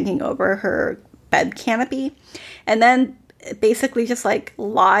that are hanging over her bed canopy, and then basically just like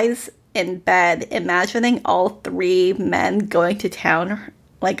lies in bed imagining all three men going to town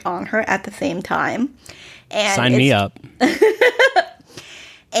like on her at the same time. And sign me up.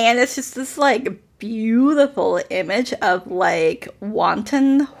 And it's just this like beautiful image of like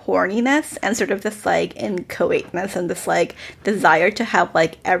wanton horniness and sort of this like inchoateness and this like desire to have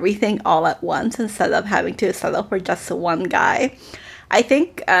like everything all at once instead of having to settle for just one guy. I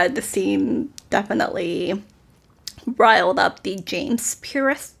think the scene definitely riled up the James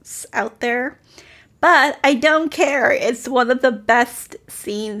purists out there, but I don't care. It's one of the best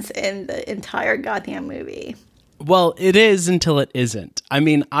scenes in the entire goddamn movie. Well, it is until it isn't. I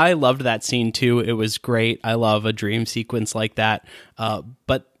mean, I loved that scene too. It was great. I love a dream sequence like that.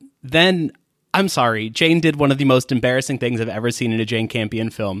 But then, I'm sorry, Jane did one of the most embarrassing things I've ever seen in a Jane Campion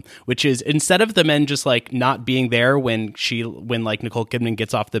film, which is instead of the men just like not being there when like Nicole Kidman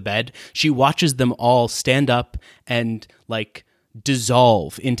gets off the bed, she watches them all stand up and like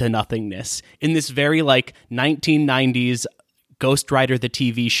dissolve into nothingness in this very like 1990s Ghost Rider the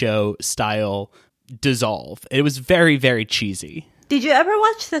TV show style dissolve. It was very, very cheesy. Did you ever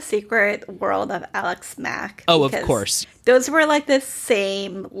watch The Secret World of Alex Mack? Oh, of course. Those were like the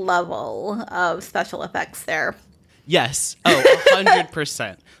same level of special effects there. Yes. Oh,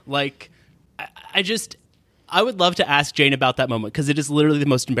 100%. Like, I would love to ask Jane about that moment, because it is literally the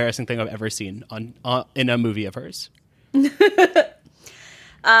most embarrassing thing I've ever seen in a movie of hers.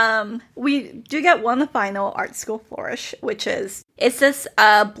 We do get one final art school flourish, which is, it's this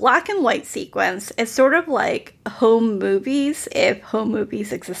black and white sequence. It's sort of like home movies, if home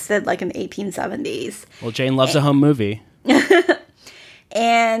movies existed like in the 1870s. Well, Jane loves a home movie.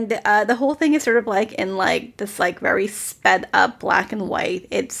 And the whole thing is sort of like in like this like very sped up black and white.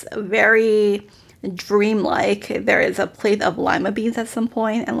 It's very dreamlike. There is a plate of lima beans at some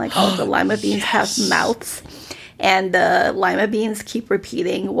point, and like all the lima beans have mouths. And the lima beans keep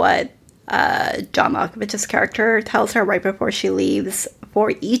repeating what John Malkovich's character tells her right before she leaves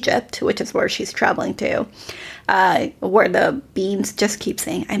for Egypt, which is where she's traveling to, where the beans just keep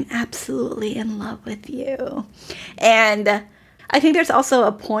saying, "I'm absolutely in love with you." And I think there's also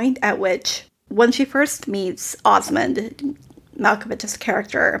a point at which, when she first meets Osmond, Malkovich's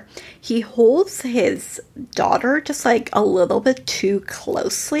character, he holds his daughter just like a little bit too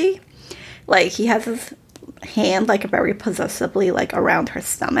closely. Like he has his hand like very possessively like around her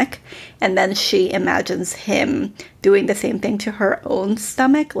stomach, and then she imagines him doing the same thing to her own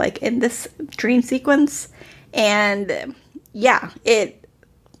stomach like in this dream sequence. And yeah, it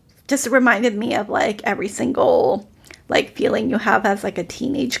just reminded me of like every single like feeling you have as like a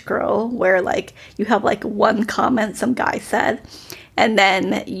teenage girl, where like you have like one comment some guy said, and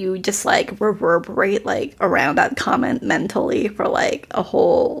then you just like reverberate like around that comment mentally for like a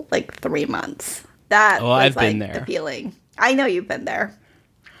whole like 3 months. That was I've been like there. The feeling. I know you've been there.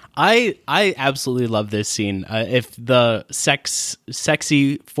 I absolutely love this scene. If the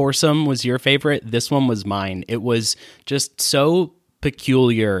sexy foursome was your favorite, this one was mine. It was just so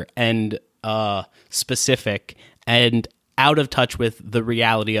peculiar and specific and out of touch with the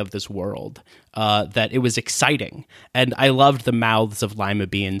reality of this world, that it was exciting. And I loved the mouths of lima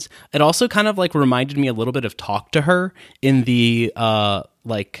beans. It also kind of like reminded me a little bit of Talk to Her in the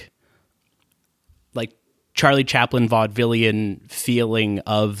like Charlie Chaplin vaudevillian feeling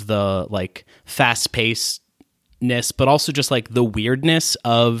of the like fast pacedness, but also just like the weirdness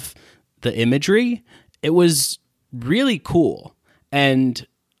of the imagery. It was really cool. And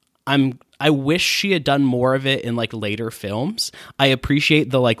I wish she had done more of it in like later films. I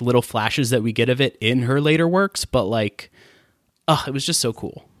appreciate the like little flashes that we get of it in her later works, but like, it was just so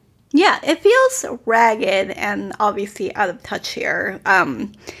cool. Yeah, it feels ragged and obviously out of touch here,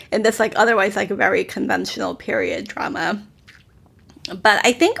 in this like otherwise like very conventional period drama. But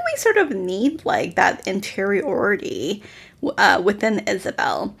I think we sort of need like that interiority within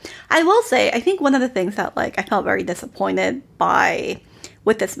Isabel. I will say, I think one of the things that like I felt very disappointed by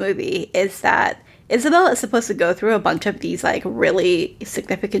with this movie is that Isabel is supposed to go through a bunch of these like really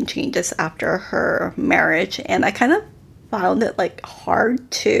significant changes after her marriage, and I kind of found it like hard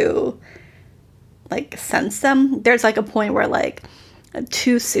to like sense them. There's like a point where like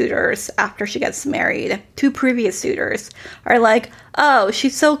two suitors after she gets married, two previous suitors are like, oh,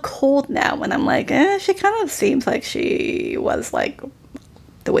 she's so cold now, and I'm like, she kind of seems like she was like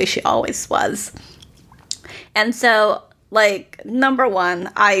the way she always was. And so, like, number one,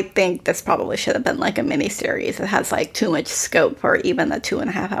 I think this probably should have been like a miniseries. It has like too much scope for even a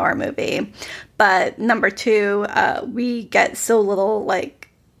 2.5-hour movie. But number two, we get so little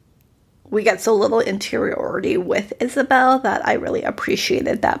interiority with Isabel that I really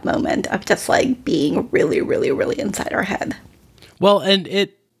appreciated that moment of just like being really, really, really inside her head. Well, and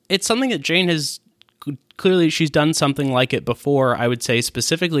it's something that Jane has clearly, she's done something like it before. I would say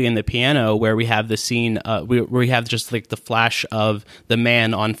specifically in The Piano, where we have the scene where we have just like the flash of the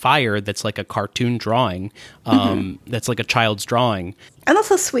man on fire. That's like a cartoon drawing. That's like a child's drawing. And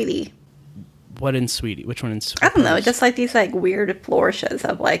also Sweetie. What in Sweetie? Which one in Sweetie? I don't know. Just like these like weird flourishes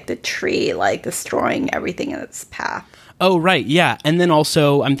of like the tree like destroying everything in its path. Oh, right. Yeah. And then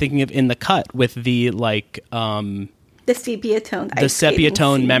also I'm thinking of In the Cut with the like the sepia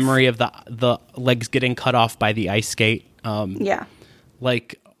tone memory of the legs getting cut off by the ice skate. Yeah.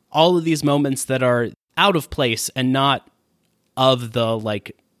 Like all of these moments that are out of place and not of the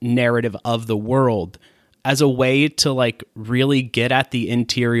like narrative of the world, as a way to like really get at the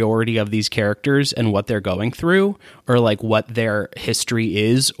interiority of these characters and what they're going through, or like what their history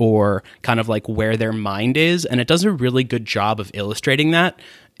is, or kind of like where their mind is. And it does a really good job of illustrating that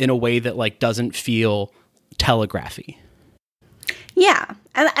in a way that like doesn't feel telegraphy. Yeah.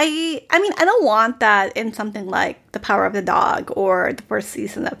 And I mean, I don't want that in something like The Power of the Dog or the first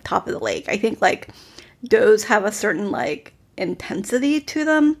season of Top of the Lake. I think like those have a certain like intensity to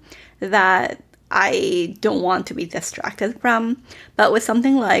them that I don't want to be distracted from. But with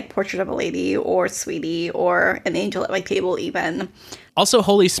something like Portrait of a Lady or Sweetie or An Angel at My Table even. Also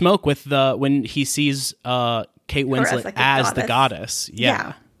Holy Smoke with when he sees Kate Winslet as the goddess.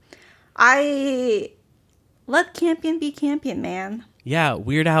 Yeah. I let Campion be Campion, man. Yeah,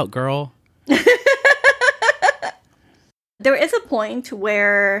 weird out, girl. There is a point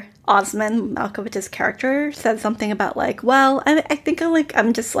where Osmond Malkovich's character said something about like, well, I think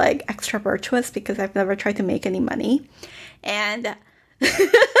I'm just like extra virtuous because I've never tried to make any money. And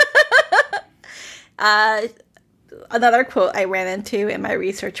another quote I ran into in my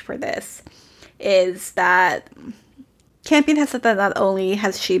research for this is that Campion has said that not only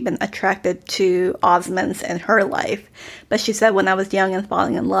has she been attracted to Osmonds in her life, but she said, when I was young and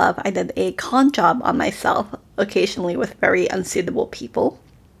falling in love, I did a con job on myself, occasionally with very unsuitable people.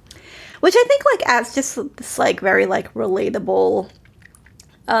 Which I think like adds just this like very like relatable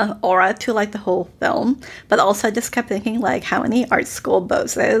aura to like the whole film. But also I just kept thinking like, how many art school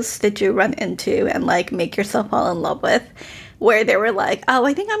bozos did you run into and like make yourself fall in love with? Where they were like, oh,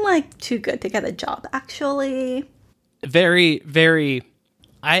 I think I'm like too good to get a job, actually. Very, very,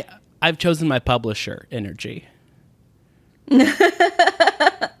 I've chosen my publisher energy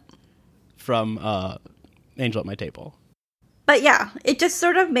from Angel at My Table. But yeah, it just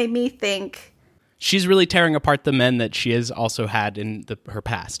sort of made me think. She's really tearing apart the men that she has also had in her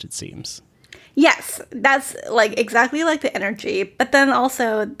past, it seems. Yes, that's like exactly like the energy. But then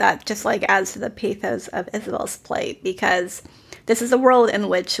also that just like adds to the pathos of Isabel's plight, because this is a world in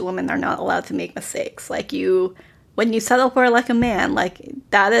which women are not allowed to make mistakes. Like when you settle for like a man, like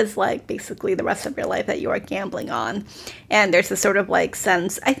that is like basically the rest of your life that you are gambling on. And there's this sort of like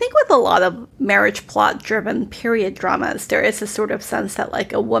sense, I think with a lot of marriage plot driven period dramas, there is this sort of sense that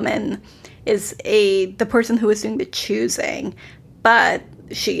like a woman is the person who is doing the choosing, but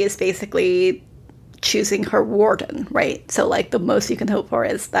she is basically choosing her warden, right? So like the most you can hope for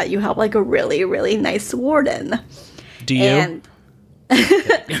is that you have like a really, really nice warden. Do you? And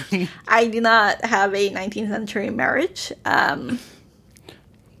I do not have a 19th century marriage.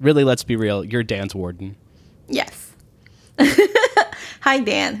 Really, let's be real. You're Dan's warden. Yes. Hi,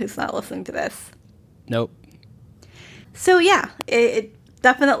 Dan, who's not listening to this. Nope. So yeah, it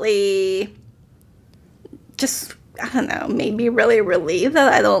definitely just, I don't know, made me really relieved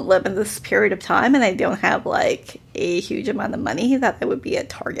that I don't live in this period of time and I don't have like a huge amount of money that I would be a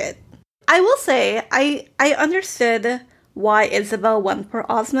target. I will say, I understood why Isabel went for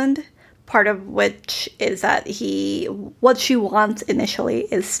Osmond, part of which is that what she wants initially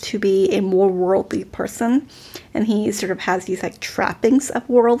is to be a more worldly person, and he sort of has these like trappings of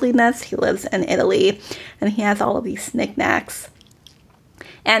worldliness. He lives in Italy, and he has all of these knickknacks,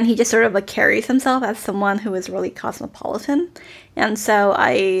 and he just sort of like carries himself as someone who is really cosmopolitan, and so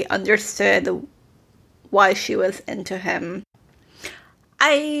I understood why she was into him.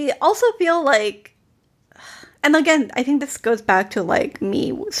 I also feel like, and again, I think this goes back to like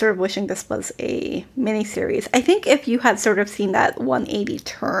me sort of wishing this was a miniseries. I think if you had sort of seen that 180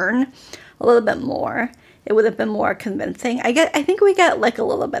 turn a little bit more, it would have been more convincing. I think we get like a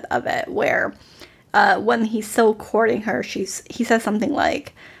little bit of it where when he's so courting her, he says something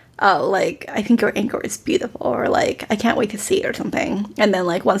like, oh, like, I think your anger is beautiful, or like, I can't wait to see it, or something. And then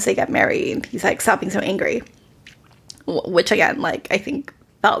like once they get married, he's like, stop being so angry. Which again, like, I think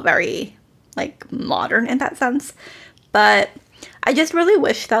felt very like modern in that sense. But I just really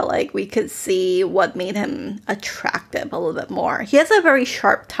wish that like we could see what made him attractive a little bit more. He has a very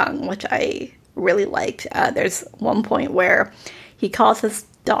sharp tongue, which I really liked. There's one point where he calls his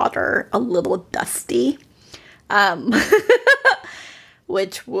daughter a little dusty,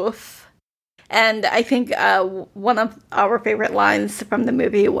 which woof. And I think one of our favorite lines from the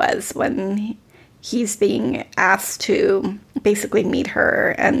movie was when he's being asked to basically meet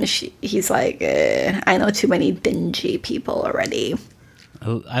her, and he's like, I know too many dingy people already.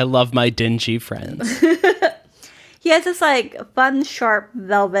 I love my dingy friends. He has this like fun, sharp,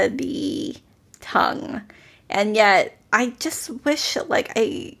 velvety tongue, and yet I just wish like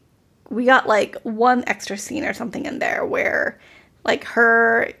we got like one extra scene or something in there where like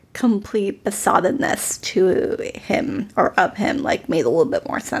her complete besottedness to him or of him like made a little bit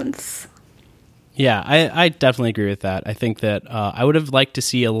more sense. Yeah, I definitely agree with that. I think that I would have liked to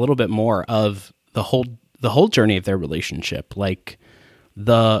see a little bit more of the whole journey of their relationship, like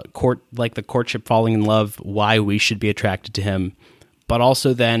the courtship, falling in love, why we should be attracted to him, but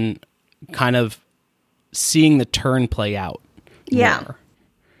also then kind of seeing the turn play out. Yeah.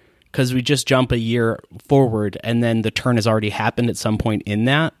 Because we just jump a year forward and then the turn has already happened at some point in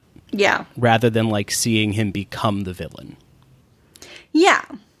that. Yeah. Rather than like seeing him become the villain. Yeah.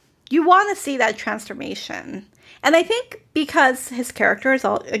 You want to see that transformation. And I think because his character is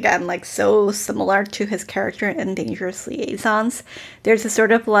all, again, like so similar to his character in Dangerous Liaisons, there's a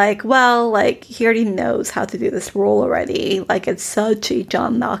sort of like, well, like he already knows how to do this role already. Like it's such a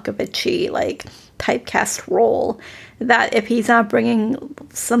John Malkovich-y, like typecast role that if he's not bringing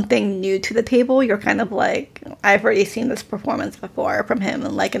something new to the table, you're kind of like, I've already seen this performance before from him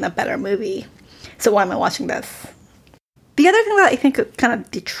and like in a better movie. So why am I watching this? The other thing that I think kind of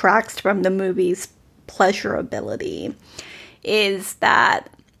detracts from the movie's pleasurability is that,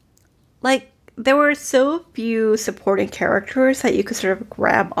 like, there were so few supporting characters that you could sort of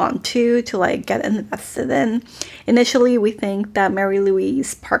grab onto to, like, get invested in. Initially, we think that Mary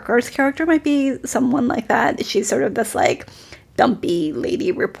Louise Parker's character might be someone like that. She's sort of this, like, dumpy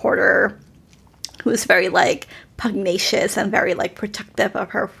lady reporter who's very, like, pugnacious and very, like, protective of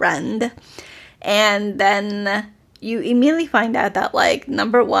her friend. And then you immediately find out that, like,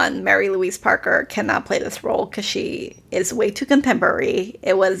 number one, Mary Louise Parker cannot play this role because she is way too contemporary.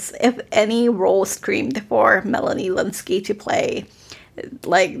 It was, if any role screamed for Melanie Lynskey to play,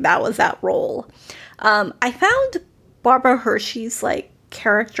 like, that was that role. I found Barbara Hershey's, like,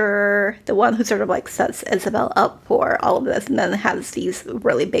 character, the one who sort of, like, sets Isabel up for all of this and then has these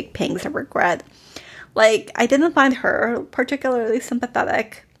really big pangs of regret. Like, I didn't find her particularly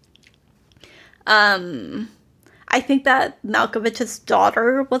sympathetic. I think that Malkovich's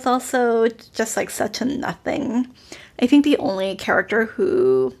daughter was also just, like, such a nothing. I think the only character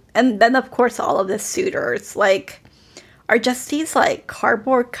who... And then, of course, all of the suitors, like, are just these, like,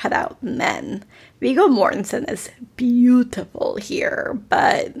 cardboard cutout men. Viggo Mortensen is beautiful here,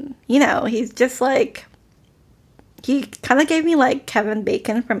 but, you know, he's just, like... He kind of gave me, like, Kevin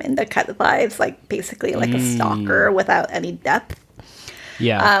Bacon from In the Cut vibes, like, basically, like, a stalker without any depth.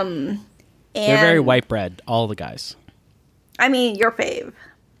 Yeah. They're very white bread, all the guys. I mean, your fave.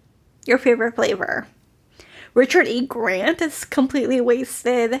 Your favorite flavor. Richard E. Grant is completely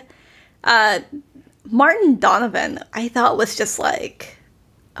wasted. Martin Donovan, I thought, was just like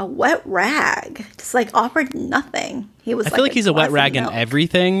a wet rag. Just like offered nothing. He was. I feel like he's a wet rag in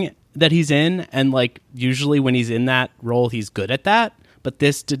everything that he's in. And like usually when he's in that role, he's good at that. But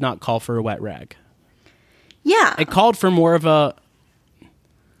this did not call for a wet rag. Yeah. It called for more of a...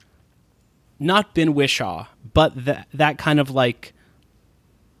 Not Ben Whishaw, but that kind of like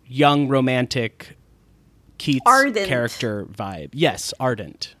young romantic Keats ardent character vibe. Yes,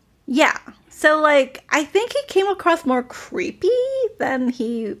 ardent. Yeah. So like I think he came across more creepy than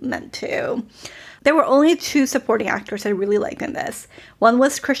he meant to. There were only two supporting actors I really liked in this. One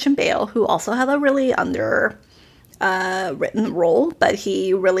was Christian Bale, who also had a really written role, but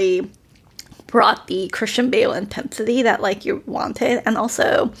he really brought the Christian Bale intensity that like you wanted, and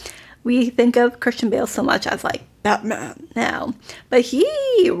also we think of Christian Bale so much as, like, Batman now. But he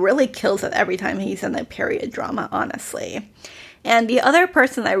really kills it every time he's in a period drama, honestly. And the other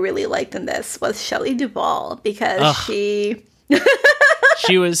person I really liked in this was Shelley Duvall, because she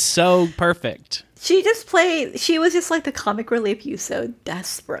was so perfect. She was just like the comic relief you so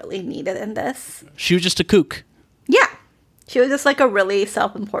desperately needed in this. She was just a kook. Yeah. She was just like a really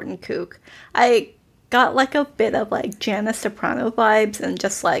self-important kook. I got like a bit of like Janice Soprano vibes and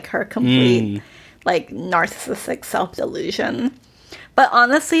just like her complete like narcissistic self-delusion. But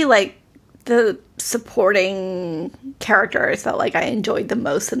honestly, like the supporting characters that like I enjoyed the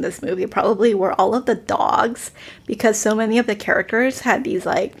most in this movie probably were all of the dogs, because so many of the characters had these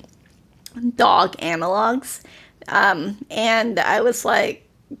like dog analogs, and I was like,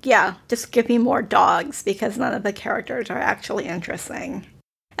 yeah, just give me more dogs, because none of the characters are actually interesting.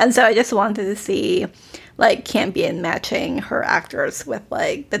 And so I just wanted to see like Campion matching her actors with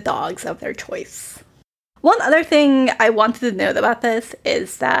like the dogs of their choice. One other thing I wanted to note about this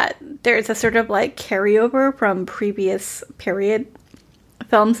is that there's a sort of like carryover from previous period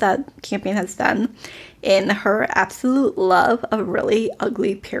films that Campion has done in her absolute love of really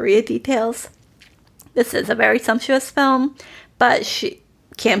ugly period details. This is a very sumptuous film, but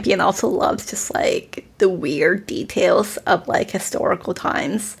Campion also loves just like the weird details of like historical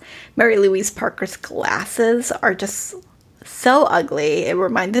times. Mary Louise Parker's glasses are just so ugly. It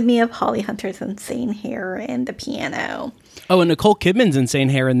reminded me of Holly Hunter's insane hair in The Piano. Oh, and Nicole Kidman's insane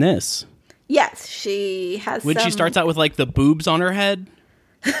hair in this. Yes, she has when she starts out with like the boobs on her head.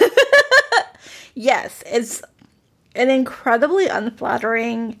 Yes, it's an incredibly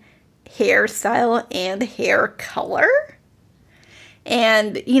unflattering hairstyle and hair color.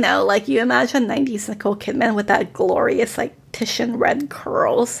 And, you know, like you imagine 90s Nicole Kidman with that glorious like Titian red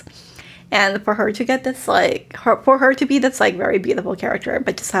curls. And for her to get this like, for her to be this like very beautiful character,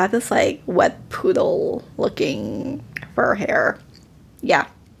 but just have this like wet poodle looking fur hair. Yeah.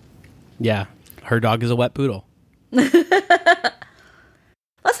 Yeah. Her dog is a wet poodle. Let's talk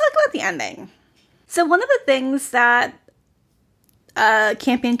about the ending. So one of the things that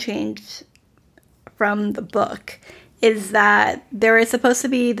Campion changed from the book is that there is supposed to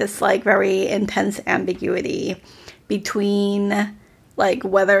be this like very intense ambiguity between like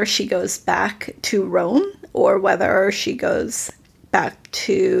whether she goes back to Rome or whether she goes back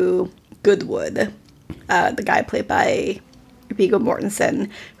to Goodwood, the guy played by Viggo Mortensen,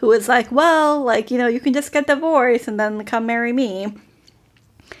 who is like, well, like, you know, you can just get divorced and then come marry me.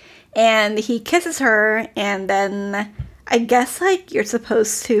 And he kisses her, and then I guess like you're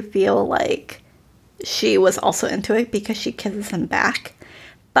supposed to feel like she was also into it because she kisses him back.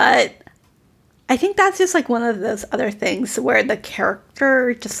 But I think that's just like one of those other things where the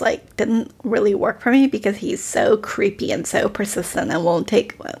character just like didn't really work for me, because he's so creepy and so persistent and won't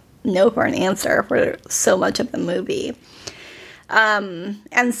take no for an answer for so much of the movie.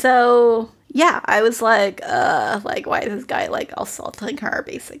 And so, yeah, I was like, why is this guy like assaulting her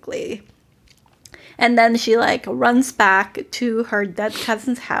basically? And then she like runs back to her dead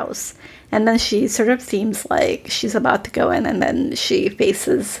cousin's house, and then she sort of seems like she's about to go in, and then she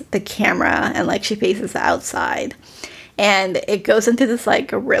faces the camera and like she faces outside, and it goes into this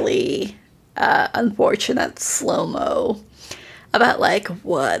like really unfortunate slow-mo about like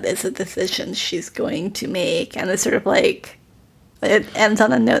what is the decision she's going to make, and it's sort of like it ends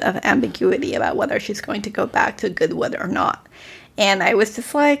on a note of ambiguity about whether she's going to go back to Goodwood or not. And I was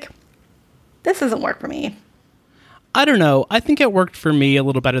just like, this doesn't work for me. I don't know. I think it worked for me a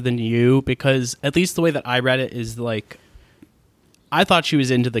little better than you, because at least the way that I read it is like, I thought she was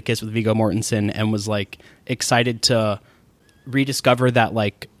into the kiss with Viggo Mortensen and was like excited to rediscover that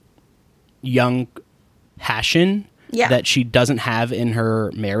like young passion that she doesn't have in her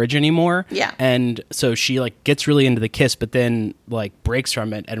marriage anymore. Yeah. And so she like gets really into the kiss, but then like breaks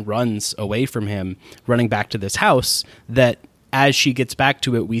from it and runs away from him, running back to this house that as she gets back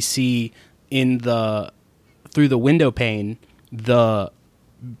to it, we see through the window pane, the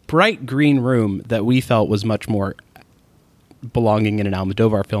bright green room that we felt was much more belonging in an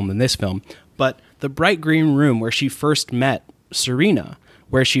Almodovar film than this film. But the bright green room where she first met Serena,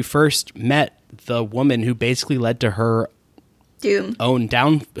 where she first met the woman who basically led to her own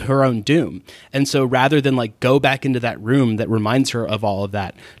doom. And so rather than like go back into that room that reminds her of all of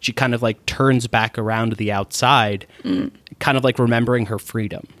that, she kind of like turns back around to the outside, kind of like remembering her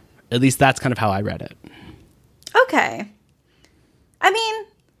freedom. At least that's kind of how I read it. Okay. I mean,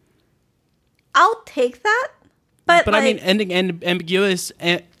 I'll take that. But like, I mean, ending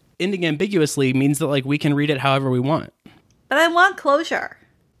ambiguously means that like we can read it however we want. But I want closure.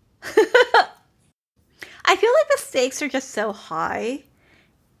 I feel like the stakes are just so high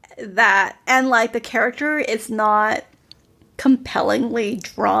that, and like the character is not compellingly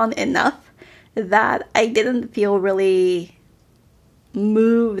drawn enough that I didn't feel really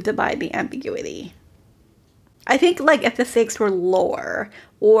moved by the ambiguity. I think like if the stakes were lower,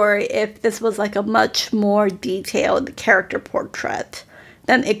 or if this was like a much more detailed character portrait,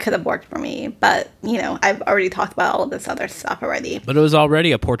 then it could have worked for me. But, you know, I've already talked about all of this other stuff already. But it was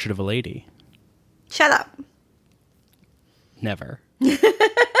already a portrait of a lady. Shut up. Never.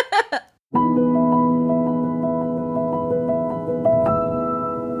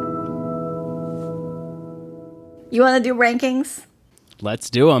 You want to do rankings? Let's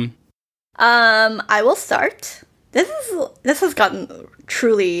do them. I will start. This has gotten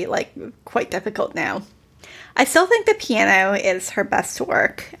truly like quite difficult now. I still think The Piano is her best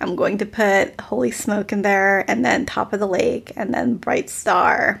work. I'm going to put Holy Smoke in there, and then Top of the Lake, and then Bright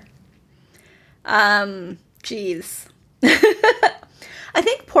Star. Geez. I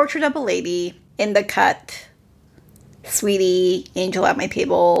think Portrait of a Lady, In the Cut, Sweetie, Angel at My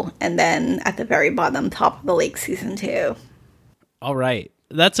Table, and then at the very bottom, Top of the Lake Season 2. All right.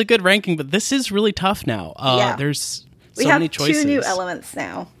 That's a good ranking, but this is really tough now. Yeah. There's so many choices. We have 2 new elements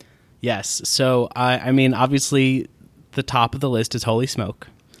now. Yes. So, I mean, obviously, the top of the list is Holy Smoke.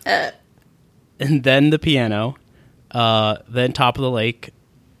 And then The Piano. Then Top of the Lake,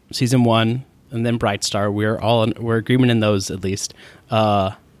 Season 1. And then Bright Star. We're agreement in those, at least.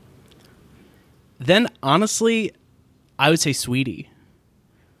 Then, honestly, I would say Sweetie.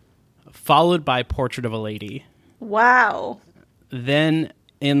 Followed by Portrait of a Lady. Wow. Then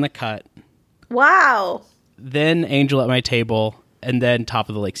In the Cut. Wow. Then Angel at My Table. And then Top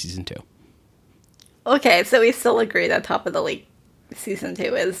of the Lake Season 2. Okay, so we still agree that Top of the Lake Season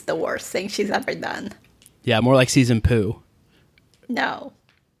 2 is the worst thing she's ever done. Yeah, more like Season Poo. No.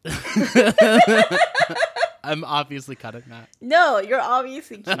 I'm obviously cutting that. No, you're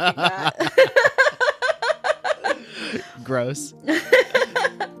obviously keeping that. Gross.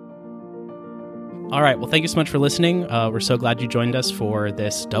 All right, well, thank you so much for listening. We're so glad you joined us for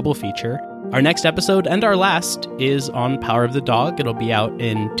this double feature. Our next episode, and our last, is on Power of the Dog. It'll be out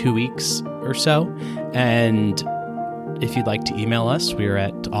in 2 weeks or so. And if you'd like to email us, we're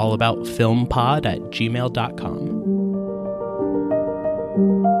at allaboutfilmpod@gmail.com.